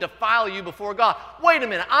know it would defile you before God, wait a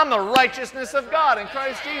minute, I'm the righteousness of God in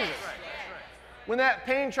Christ Jesus. When that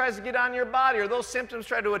pain tries to get on your body or those symptoms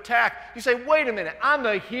try to attack, you say, wait a minute, I'm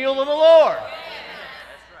the healed of the Lord. That's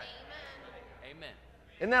right. Amen.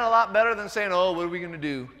 Isn't that a lot better than saying, oh, what are we going to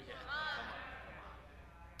do?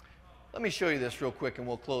 Let me show you this real quick and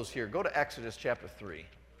we'll close here. Go to Exodus chapter 3.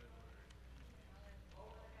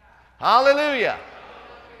 Hallelujah.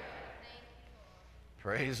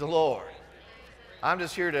 Praise the Lord. I'm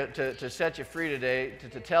just here to set you free today,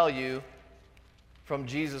 to tell you from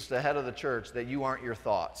Jesus, the head of the church, that you aren't your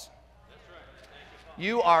thoughts.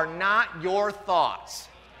 You are not your thoughts.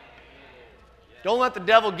 Don't let the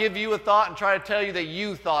devil give you a thought and try to tell you that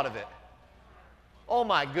you thought of it. Oh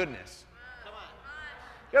my goodness.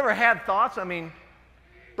 You ever had thoughts? I mean,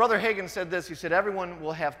 Brother Hagin said this. He said, everyone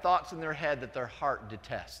will have thoughts in their head that their heart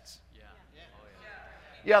detests.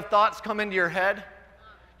 You have thoughts come into your head.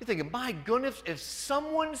 You're thinking, my goodness, if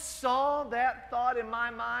someone saw that thought in my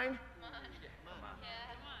mind,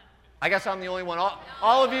 I guess I'm the only one.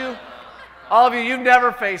 All of you, you've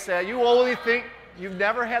never faced that. You only think, you've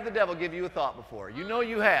never had the devil give you a thought before. You know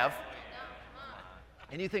you have.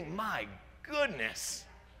 And you think, my goodness.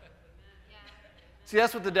 See,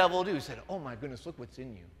 that's what the devil will do. He said, oh my goodness, look what's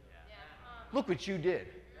in you. Look what you did.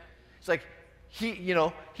 It's like,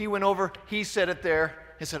 he went over, he said it there,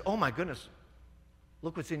 and said, oh my goodness,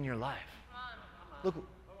 look what's in your life. Look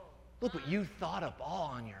what you thought up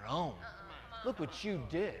all on your own. Look what you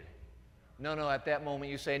did. No, at that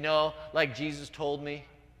moment you say, no, like Jesus told me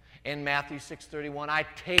in Matthew 6:31, I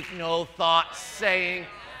take no thought saying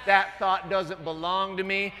that thought doesn't belong to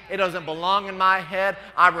me. It doesn't belong in my head.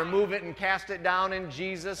 I remove it and cast it down in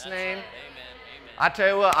Jesus' name. Right. Amen. I tell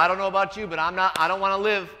you what, I don't know about you, but I don't want to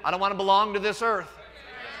live. I don't want to belong to this earth.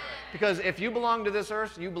 Because if you belong to this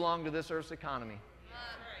earth, you belong to this earth's economy.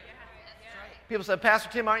 People say, Pastor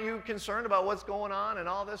Tim, aren't you concerned about what's going on and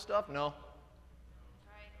all this stuff? No.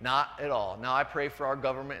 Not at all. Now, I pray for our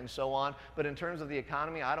government and so on, but in terms of the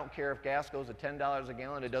economy, I don't care if gas goes to $10 a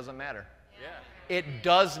gallon. It doesn't matter. Yeah. It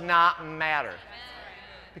does not matter.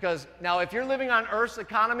 Because now, if you're living on Earth's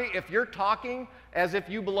economy, if you're talking as if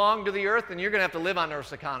you belong to the earth, then you're going to have to live on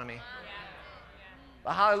Earth's economy.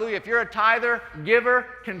 But hallelujah, if you're a tither, giver,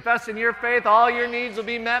 confessing your faith, all your needs will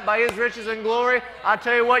be met by His riches and glory. I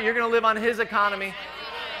tell you what, you're going to live on His economy.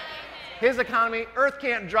 His economy, earth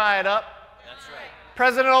can't dry it up. That's right.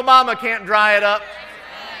 President Obama can't dry it up.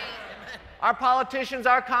 Our politicians,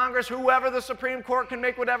 our Congress, whoever, the Supreme Court can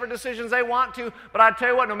make whatever decisions they want to, but I tell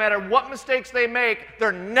you what, no matter what mistakes they make,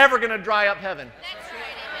 they're never going to dry up heaven. That's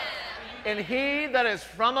right. And He that is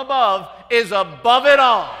from above is above it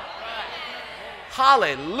all.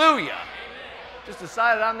 Hallelujah. Just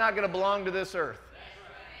decided I'm not going to belong to this earth.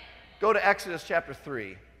 Go to Exodus chapter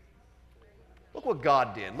 3. Look what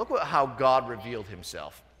God did. Look how God revealed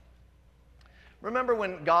Himself. Remember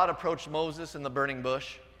when God approached Moses in the burning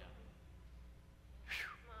bush?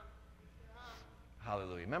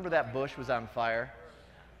 Hallelujah. Remember that bush was on fire,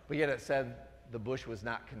 but yet it said the bush was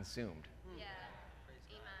not consumed. Yeah.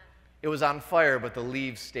 It was on fire, but the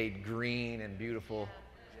leaves stayed green and beautiful.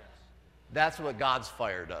 That's what God's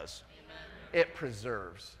fire does. It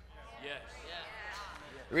preserves. Yes.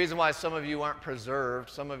 The reason why some of you aren't preserved,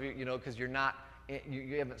 some of you, because you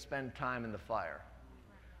haven't spent time in the fire.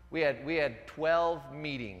 We had 12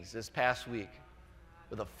 meetings this past week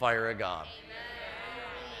with the fire of God.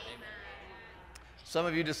 Some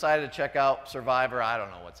of you decided to check out Survivor. I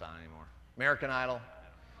don't know what's on anymore. American Idol.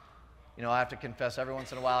 I have to confess, every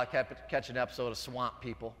once in a while I catch an episode of Swamp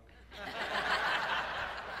People.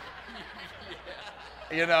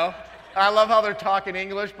 I love how they're talking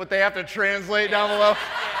English, but they have to translate down below.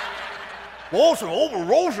 Shoot him,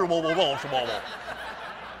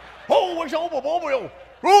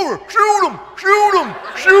 shoot him,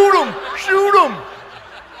 shoot him, shoot him.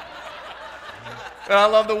 And I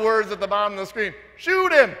love the words at the bottom of the screen.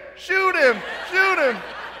 Shoot him, shoot him, shoot him.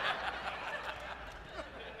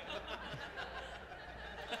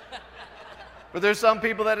 But there's some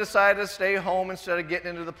people that decided to stay home instead of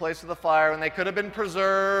getting into the place of the fire, and they could have been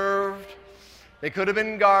preserved. They could have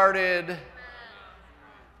been guarded.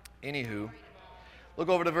 Anywho, look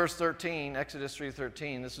over to verse 13, Exodus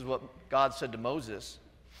 3:13. This is what God said to Moses.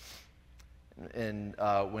 And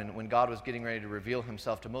when God was getting ready to reveal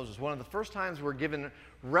Himself to Moses, one of the first times we're given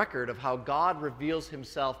record of how God reveals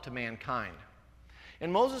Himself to mankind.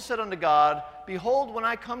 And Moses said unto God, Behold, when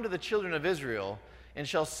I come to the children of Israel, and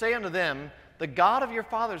shall say unto them, The God of your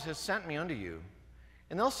fathers has sent me unto you.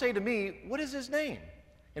 And they'll say to me, What is His name?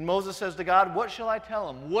 And Moses says to God, What shall I tell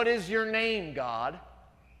them? What is your name, God?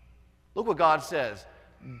 Look what God says.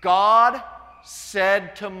 God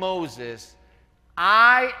said to Moses,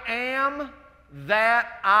 I am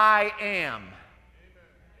that I am.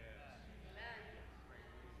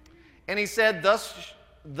 And He said, Thus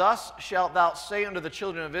thus shalt thou say unto the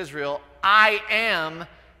children of Israel, I am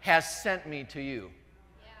has sent me to you.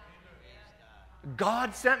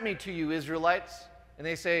 God sent me to you, Israelites. And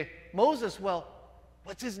they say, Moses, well,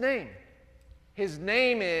 what's his name? His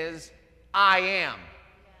name is I am.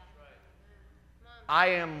 I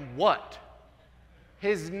am what?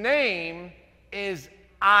 His name is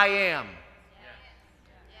I am.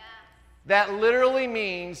 That literally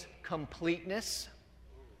means completeness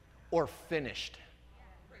or finished.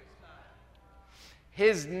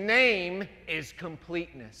 His name is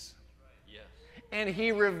completeness. Yes. And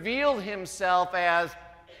he revealed himself as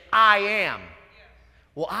I am.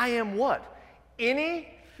 Well, I am what?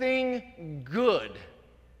 Anything good,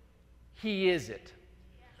 he is it.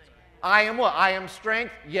 I am what? I am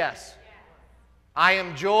strength? Yes. I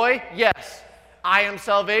am joy? Yes. I am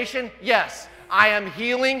salvation? Yes. I am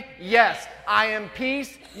healing? Yes. I am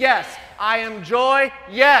peace? Yes. I am joy?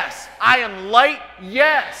 Yes. I am light?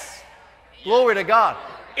 Yes. Glory to God.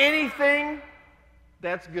 Anything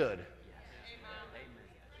that's good.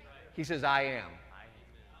 He says, I am.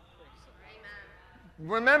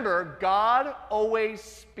 Remember, God always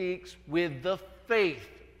speaks with the faith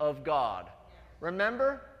of God.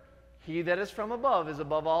 Remember, he that is from above is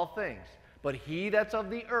above all things. But he that's of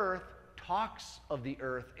the earth talks of the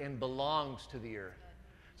earth and belongs to the earth.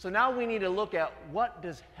 So now we need to look at, what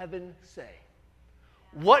does heaven say?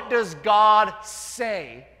 What does God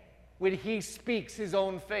say when he speaks his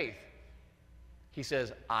own faith? He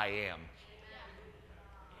says, I am.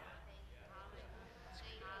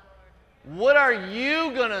 What are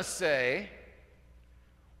you going to say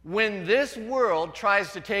when this world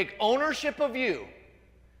tries to take ownership of you?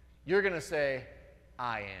 You're going to say,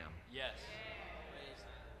 I am. Yes.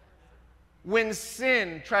 When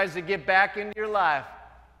sin tries to get back into your life,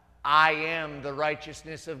 I am the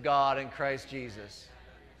righteousness of God in Christ Jesus.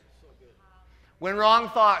 When wrong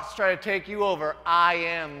thoughts try to take you over, I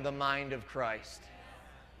am the mind of Christ.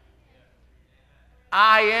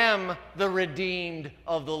 I am the redeemed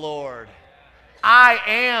of the Lord. I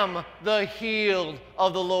am the healed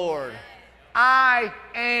of the Lord. I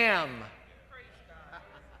am.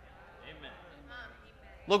 Amen.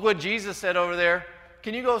 Look what Jesus said over there.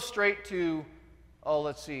 Can you go straight to,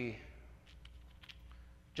 let's see,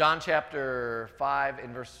 John chapter 5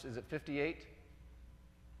 in verse, is it 58?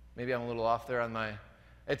 Maybe I'm a little off there on my,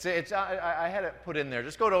 I had it put in there.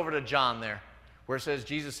 Just go over to John there, where it says,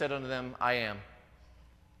 Jesus said unto them, I am.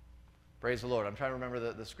 Praise the Lord. I'm trying to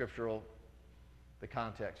remember the scriptural, the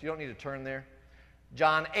context. You don't need to turn there.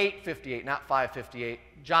 John 8:58, not 5:58.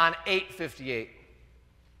 John 8:58.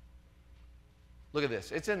 Look at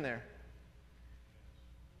this. It's in there.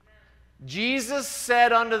 Jesus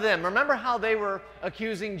said unto them. Remember how they were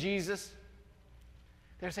accusing Jesus?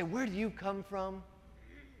 They were saying, where do you come from?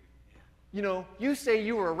 You know, you say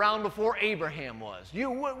you were around before Abraham was.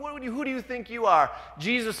 Who do you think you are?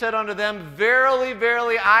 Jesus said unto them, verily,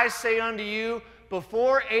 verily, I say unto you,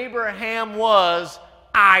 before Abraham was,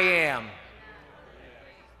 I am. Amen.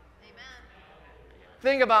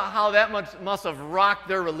 Think about how that must have rocked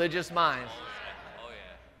their religious minds. Oh,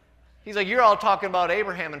 yeah. He's like, you're all talking about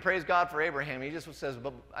Abraham, and praise God for Abraham. He just says,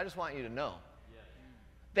 but I just want you to know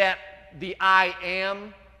that the I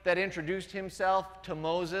am that introduced himself to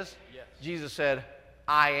Moses, Yes. Jesus said,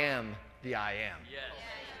 I am the I am. Yes.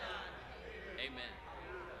 Amen.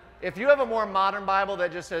 If you have a more modern Bible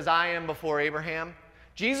that just says, I am before Abraham,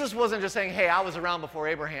 Jesus wasn't just saying, hey, I was around before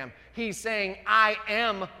Abraham. He's saying, I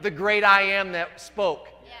am the great I am that spoke.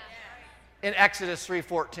 Yes. In Exodus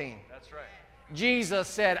 3:14. That's right. Jesus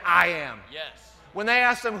said, I am. Yes. When they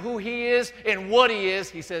asked him who he is and what he is,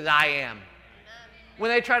 he says, I am. When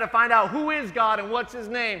they try to find out who is God and what's his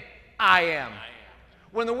name, I am.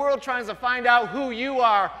 When the world tries to find out who you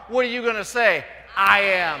are, what are you going to say? I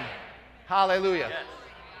am. Hallelujah. Yes.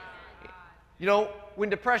 You know, when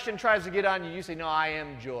depression tries to get on you, you say, no, I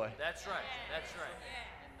am joy. That's right. That's right.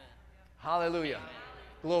 Hallelujah.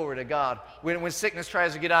 Glory to God. When sickness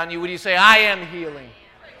tries to get on you, what do you say? I am healing.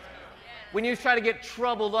 When you try to get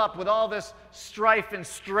troubled up with all this strife and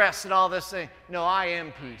stress and all this thing, no, I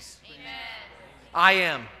am peace. I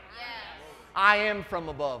am. I am from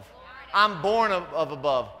above. I'm born of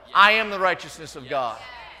above. I am the righteousness of God.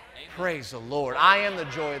 Praise the Lord. I am the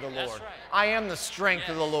joy of the Lord. I am the strength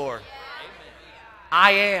of the Lord.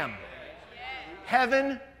 I am.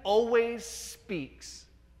 Heaven always speaks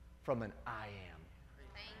from an I am.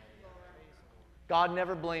 God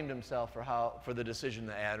never blamed himself for the decision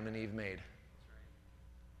that Adam and Eve made.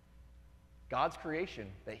 God's creation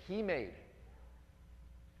that he made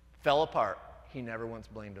fell apart. He never once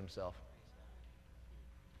blamed himself.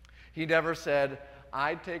 He never said,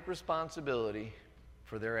 I take responsibility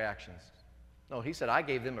for their actions. No, he said, I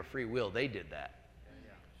gave them a free will. They did that.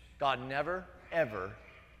 God never, ever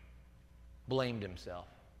blamed himself.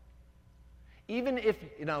 Even if,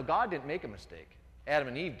 God didn't make a mistake. Adam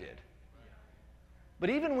and Eve did. But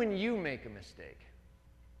even when you make a mistake,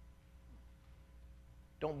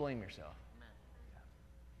 don't blame yourself.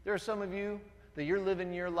 There are some of you that you're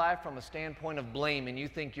living your life from a standpoint of blame, and you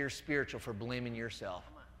think you're spiritual for blaming yourself.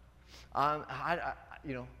 I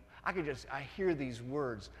hear these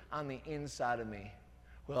words on the inside of me.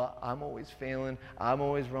 Well, I'm always failing, I'm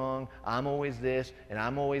always wrong, I'm always this, and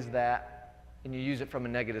I'm always that. And you use it from a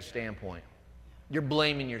negative standpoint. You're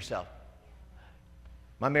blaming yourself.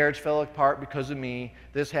 My marriage fell apart because of me.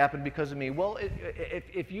 This happened because of me. Well,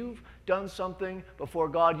 if you've done something before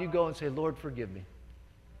God, you go and say, Lord, forgive me.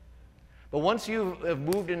 But once you have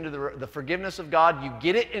moved into the forgiveness of God, you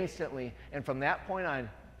get it instantly. And from that point on,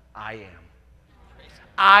 I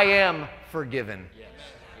am forgiven.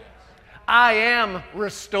 I am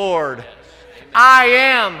restored. I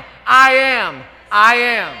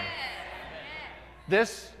am.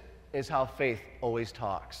 This is how faith always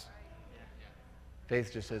talks.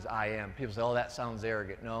 Faith just says, I am. People say, oh, that sounds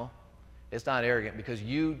arrogant. No, it's not arrogant because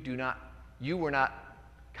you were not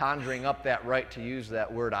conjuring up that right to use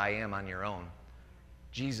that word I am on your own.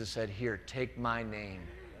 Jesus said, here, take my name.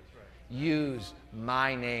 Use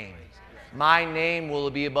my name. My name will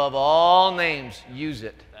be above all names. Use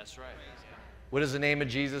it. That's right. What does the name of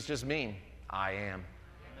Jesus just mean? I am.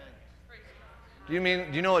 Do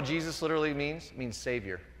you know what Jesus literally means? It means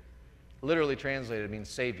Savior. Literally translated, it means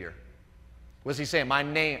Savior. What's he saying? My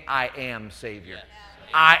name, I am Savior. Yes.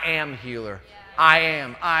 I am healer. I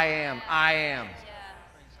am.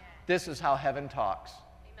 This is how heaven talks.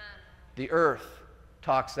 The earth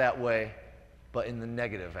talks that way, but in the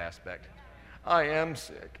negative aspect. I am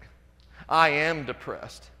sick. I am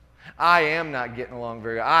depressed. I am not getting along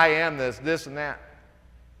very well. I am this and that.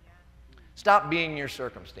 Stop being your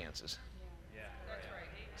circumstances.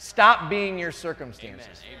 Stop being your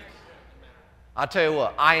circumstances. I'll tell you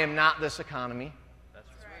what, I am not this economy.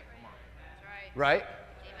 Right?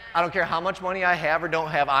 I don't care how much money I have or don't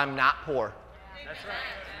have, I'm not poor.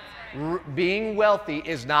 Being wealthy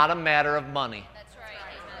is not a matter of money.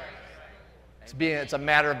 It's a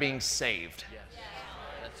matter of being saved.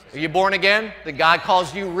 Are you born again? Then God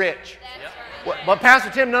calls you rich. But Pastor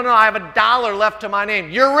Tim, no, I have $1 left to my name.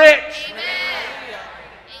 You're rich.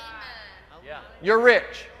 You're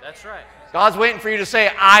rich. That's right. God's waiting for you to say,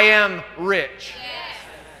 I am rich.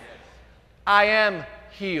 I am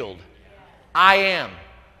healed. I am.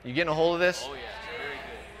 You getting a hold of this? Oh, yeah. Very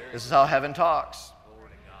good. This is how heaven talks.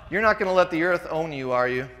 You're not going to let the earth own you, are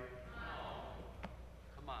you?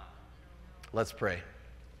 Come on. Let's pray.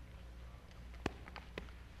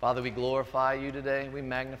 Father, we glorify you today. We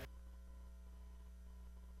magnify.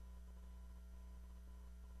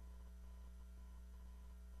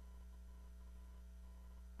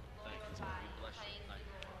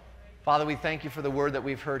 Father, we thank you for the word that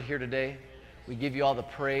we've heard here today. We give you all the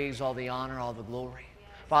praise, all the honor, all the glory.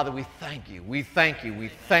 Father, we thank you. We thank you. We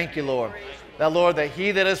thank you, Lord. That, Lord, that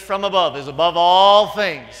he that is from above is above all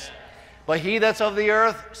things. But he that's of the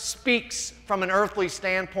earth speaks from an earthly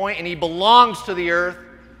standpoint, and he belongs to the earth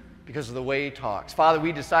because of the way he talks. Father,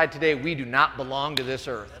 we decide today we do not belong to this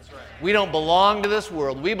earth. We don't belong to this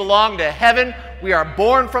world. We belong to heaven. We are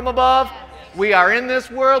born from above. We are in this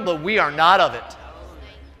world, but we are not of it.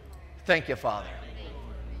 Thank you, Father.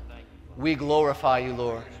 We glorify you,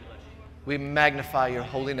 Lord. We magnify your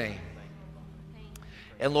holy name.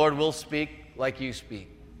 And Lord, we'll speak like you speak.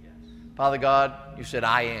 Father God, you said,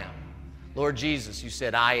 I am. Lord Jesus, you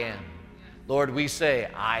said, I am. Lord, we say,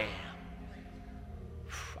 I am.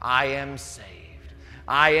 I am saved.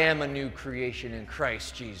 I am a new creation in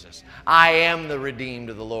Christ Jesus. I am the redeemed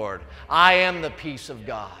of the Lord. I am the peace of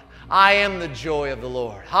God. I am the joy of the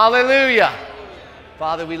Lord. Hallelujah.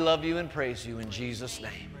 Father, we love you and praise you in Jesus'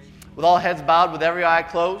 name. With all heads bowed, with every eye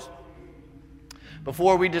closed,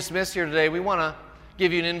 before we dismiss here today, we want to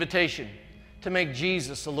give you an invitation to make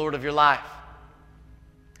Jesus the Lord of your life.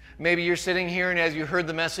 Maybe you're sitting here and as you heard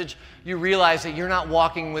the message, you realize that you're not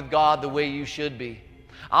walking with God the way you should be.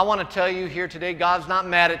 I want to tell you here today, God's not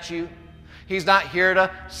mad at you. He's not here to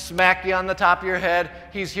smack you on the top of your head.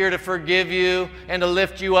 He's here to forgive you and to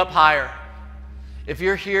lift you up higher. If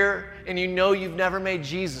you're here and you know you've never made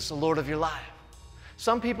Jesus the Lord of your life.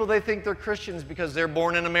 Some people, they think they're Christians because they're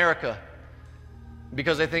born in America,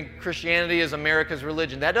 because they think Christianity is America's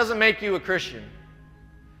religion. That doesn't make you a Christian.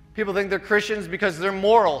 People think they're Christians because they're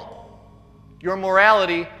moral. Your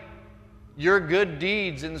morality, your good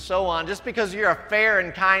deeds, and so on. Just because you're a fair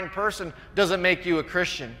and kind person doesn't make you a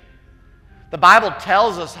Christian. The Bible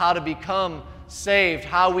tells us how to become saved,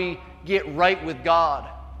 how we get right with God.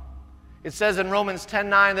 It says in Romans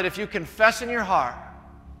 10:9 that if you confess in your heart,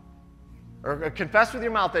 or confess with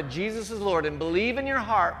your mouth that Jesus is Lord and believe in your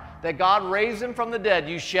heart that God raised him from the dead,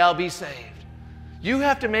 you shall be saved. You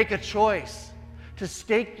have to make a choice to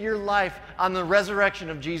stake your life on the resurrection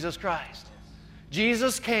of Jesus Christ.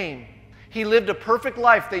 Jesus came. He lived a perfect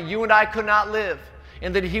life that you and I could not live,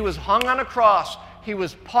 and that he was hung on a cross. He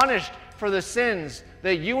was punished for the sins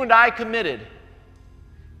that you and I committed.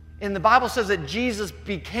 And the Bible says that Jesus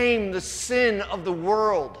became the sin of the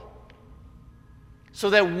world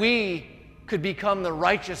so that we could become the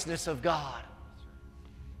righteousness of God.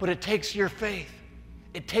 But it takes your faith.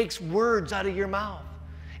 It takes words out of your mouth.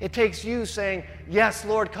 It takes you saying, yes,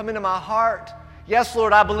 Lord, come into my heart. Yes,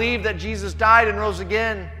 Lord, I believe that Jesus died and rose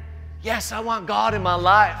again. Yes, I want God in my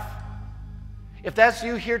life. If that's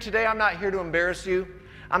you here today, I'm not here to embarrass you.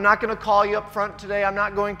 I'm not going to call you up front today. I'm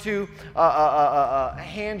not going to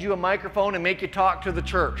hand you a microphone and make you talk to the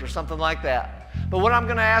church or something like that. But what I'm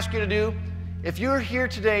going to ask you to do, if you're here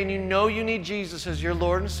today and you know you need Jesus as your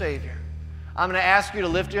Lord and Savior, I'm going to ask you to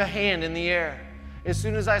lift your hand in the air. As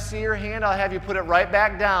soon as I see your hand, I'll have you put it right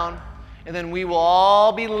back down, and then we will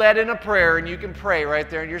all be led in a prayer, and you can pray right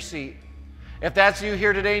there in your seat. If that's you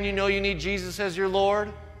here today and you know you need Jesus as your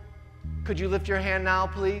Lord, could you lift your hand now,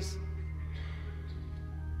 please?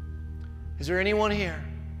 Is there anyone here?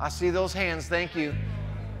 I see those hands. Thank you.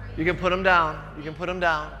 You can put them down. You can put them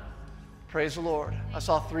down. Praise the Lord. I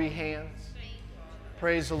saw 3 hands.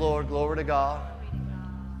 Praise the Lord. Glory to God.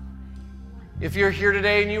 If you're here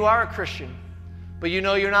today and you are a Christian, but you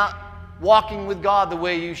know you're not walking with God the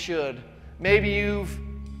way you should, maybe you've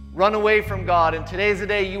run away from God, and today's the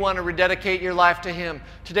day you want to rededicate your life to Him.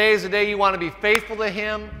 Today is the day you want to be faithful to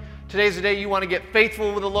Him. Today's the day you want to get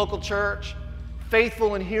faithful with the local church,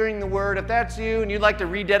 faithful in hearing the Word. If that's you and you'd like to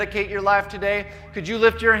rededicate your life today, could you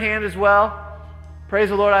lift your hand as well? Praise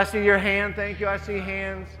the Lord. I see your hand. Thank you. I see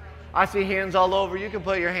hands. I see hands all over. You can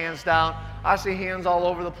put your hands down. I see hands all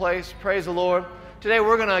over the place. Praise the Lord. Today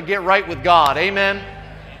we're going to get right with God. Amen.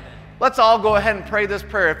 Let's all go ahead and pray this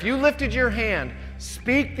prayer. If you lifted your hand,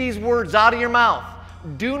 speak these words out of your mouth.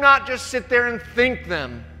 Do not just sit there and think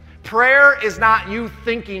them. Prayer is not you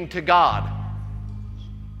thinking to God.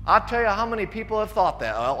 I'll tell you how many people have thought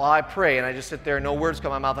that. Well, I pray and I just sit there and no words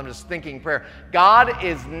come out of my mouth. I'm just thinking prayer. God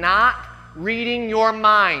is not reading your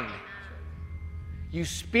mind. You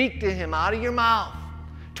speak to Him out of your mouth.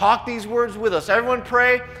 Talk these words with us. Everyone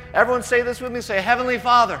pray. Everyone say this with me. Say, Heavenly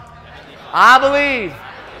Father, I believe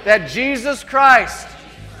that Jesus Christ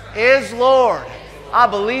is Lord. I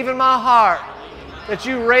believe in my heart that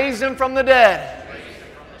you raised Him from the dead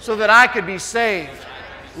so that I could be saved.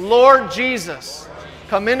 Lord Jesus,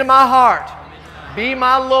 come into my heart. Be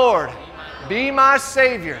my Lord. Be my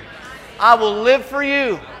Savior. I will live for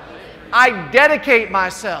you. I dedicate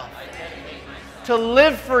myself to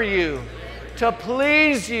live for you, to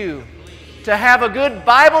please you, to have a good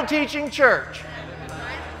Bible teaching church,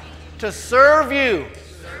 to serve you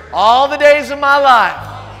all the days of my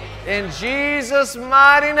life. In Jesus'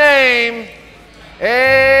 mighty name,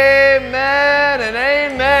 amen and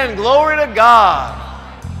amen. Glory to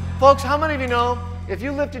God. Folks, how many of you know if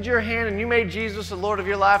you lifted your hand and you made Jesus the Lord of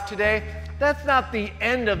your life today, that's not the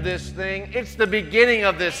end of this thing. It's the beginning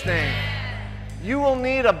of this thing. You will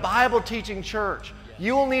need a Bible teaching church.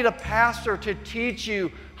 You will need a pastor to teach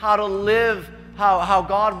you how to live, how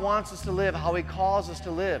God wants us to live, how He calls us to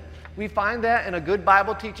live. We find that in a good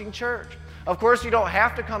Bible teaching church. Of course, you don't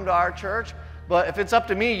have to come to our church, but if it's up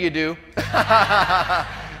to me, you do.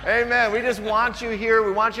 Amen. We just want you here.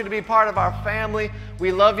 We want you to be part of our family.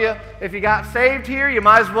 We love you. If you got saved here, you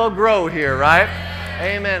might as well grow here, right?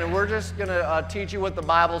 Amen. And we're just going to teach you what the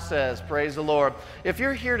Bible says. Praise the Lord. If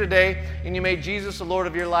you're here today and you made Jesus the Lord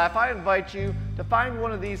of your life, I invite you to find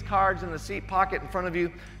one of these cards in the seat pocket in front of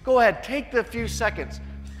you. Go ahead, take the few seconds,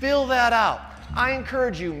 fill that out. I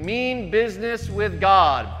encourage you, mean business with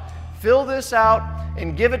God. Fill this out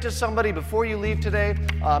and give it to somebody before you leave today.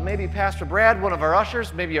 Maybe Pastor Brad, one of our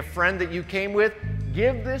ushers, maybe a friend that you came with.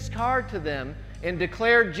 Give this card to them and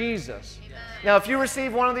declare Jesus. Now, if you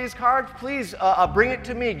receive one of these cards, please bring it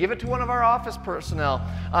to me. Give it to one of our office personnel.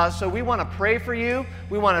 So we want to pray for you.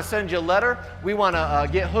 We want to send you a letter. We want to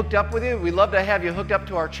get hooked up with you. We'd love to have you hooked up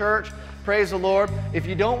to our church. Praise the Lord. If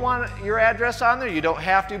you don't want your address on there, you don't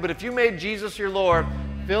have to. But if you made Jesus your Lord,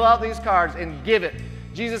 fill out these cards and give it.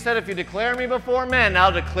 Jesus said, if you declare me before men,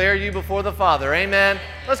 I'll declare you before the Father. Amen.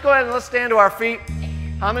 Let's go ahead and let's stand to our feet.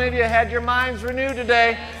 How many of you had your minds renewed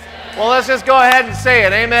today? Well, let's just go ahead and say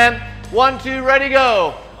it. Amen. 1, 2, ready,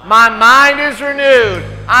 go. My mind is renewed.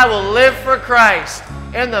 I will live for Christ.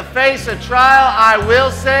 In the face of trial, I will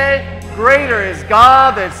say, greater is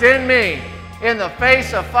God that's in me. In the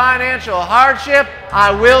face of financial hardship, I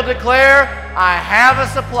will declare, I have a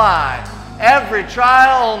supply. Every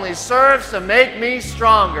trial only serves to make me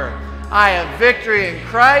stronger. I have victory in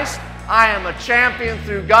Christ. I am a champion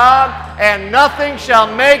through God, and nothing shall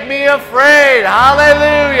make me afraid.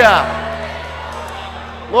 Hallelujah.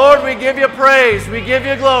 Lord, we give you praise. We give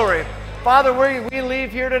you glory. Father, we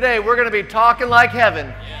leave here today. We're going to be talking like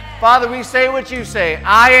heaven. Father, we say what you say.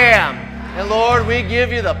 I am. And Lord, we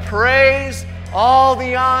give you the praise, all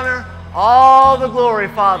the honor, all the glory,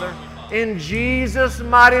 Father. In Jesus'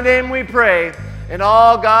 mighty name we pray. And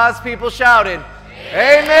all God's people shouted,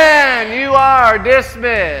 Amen. You are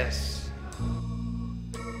dismissed.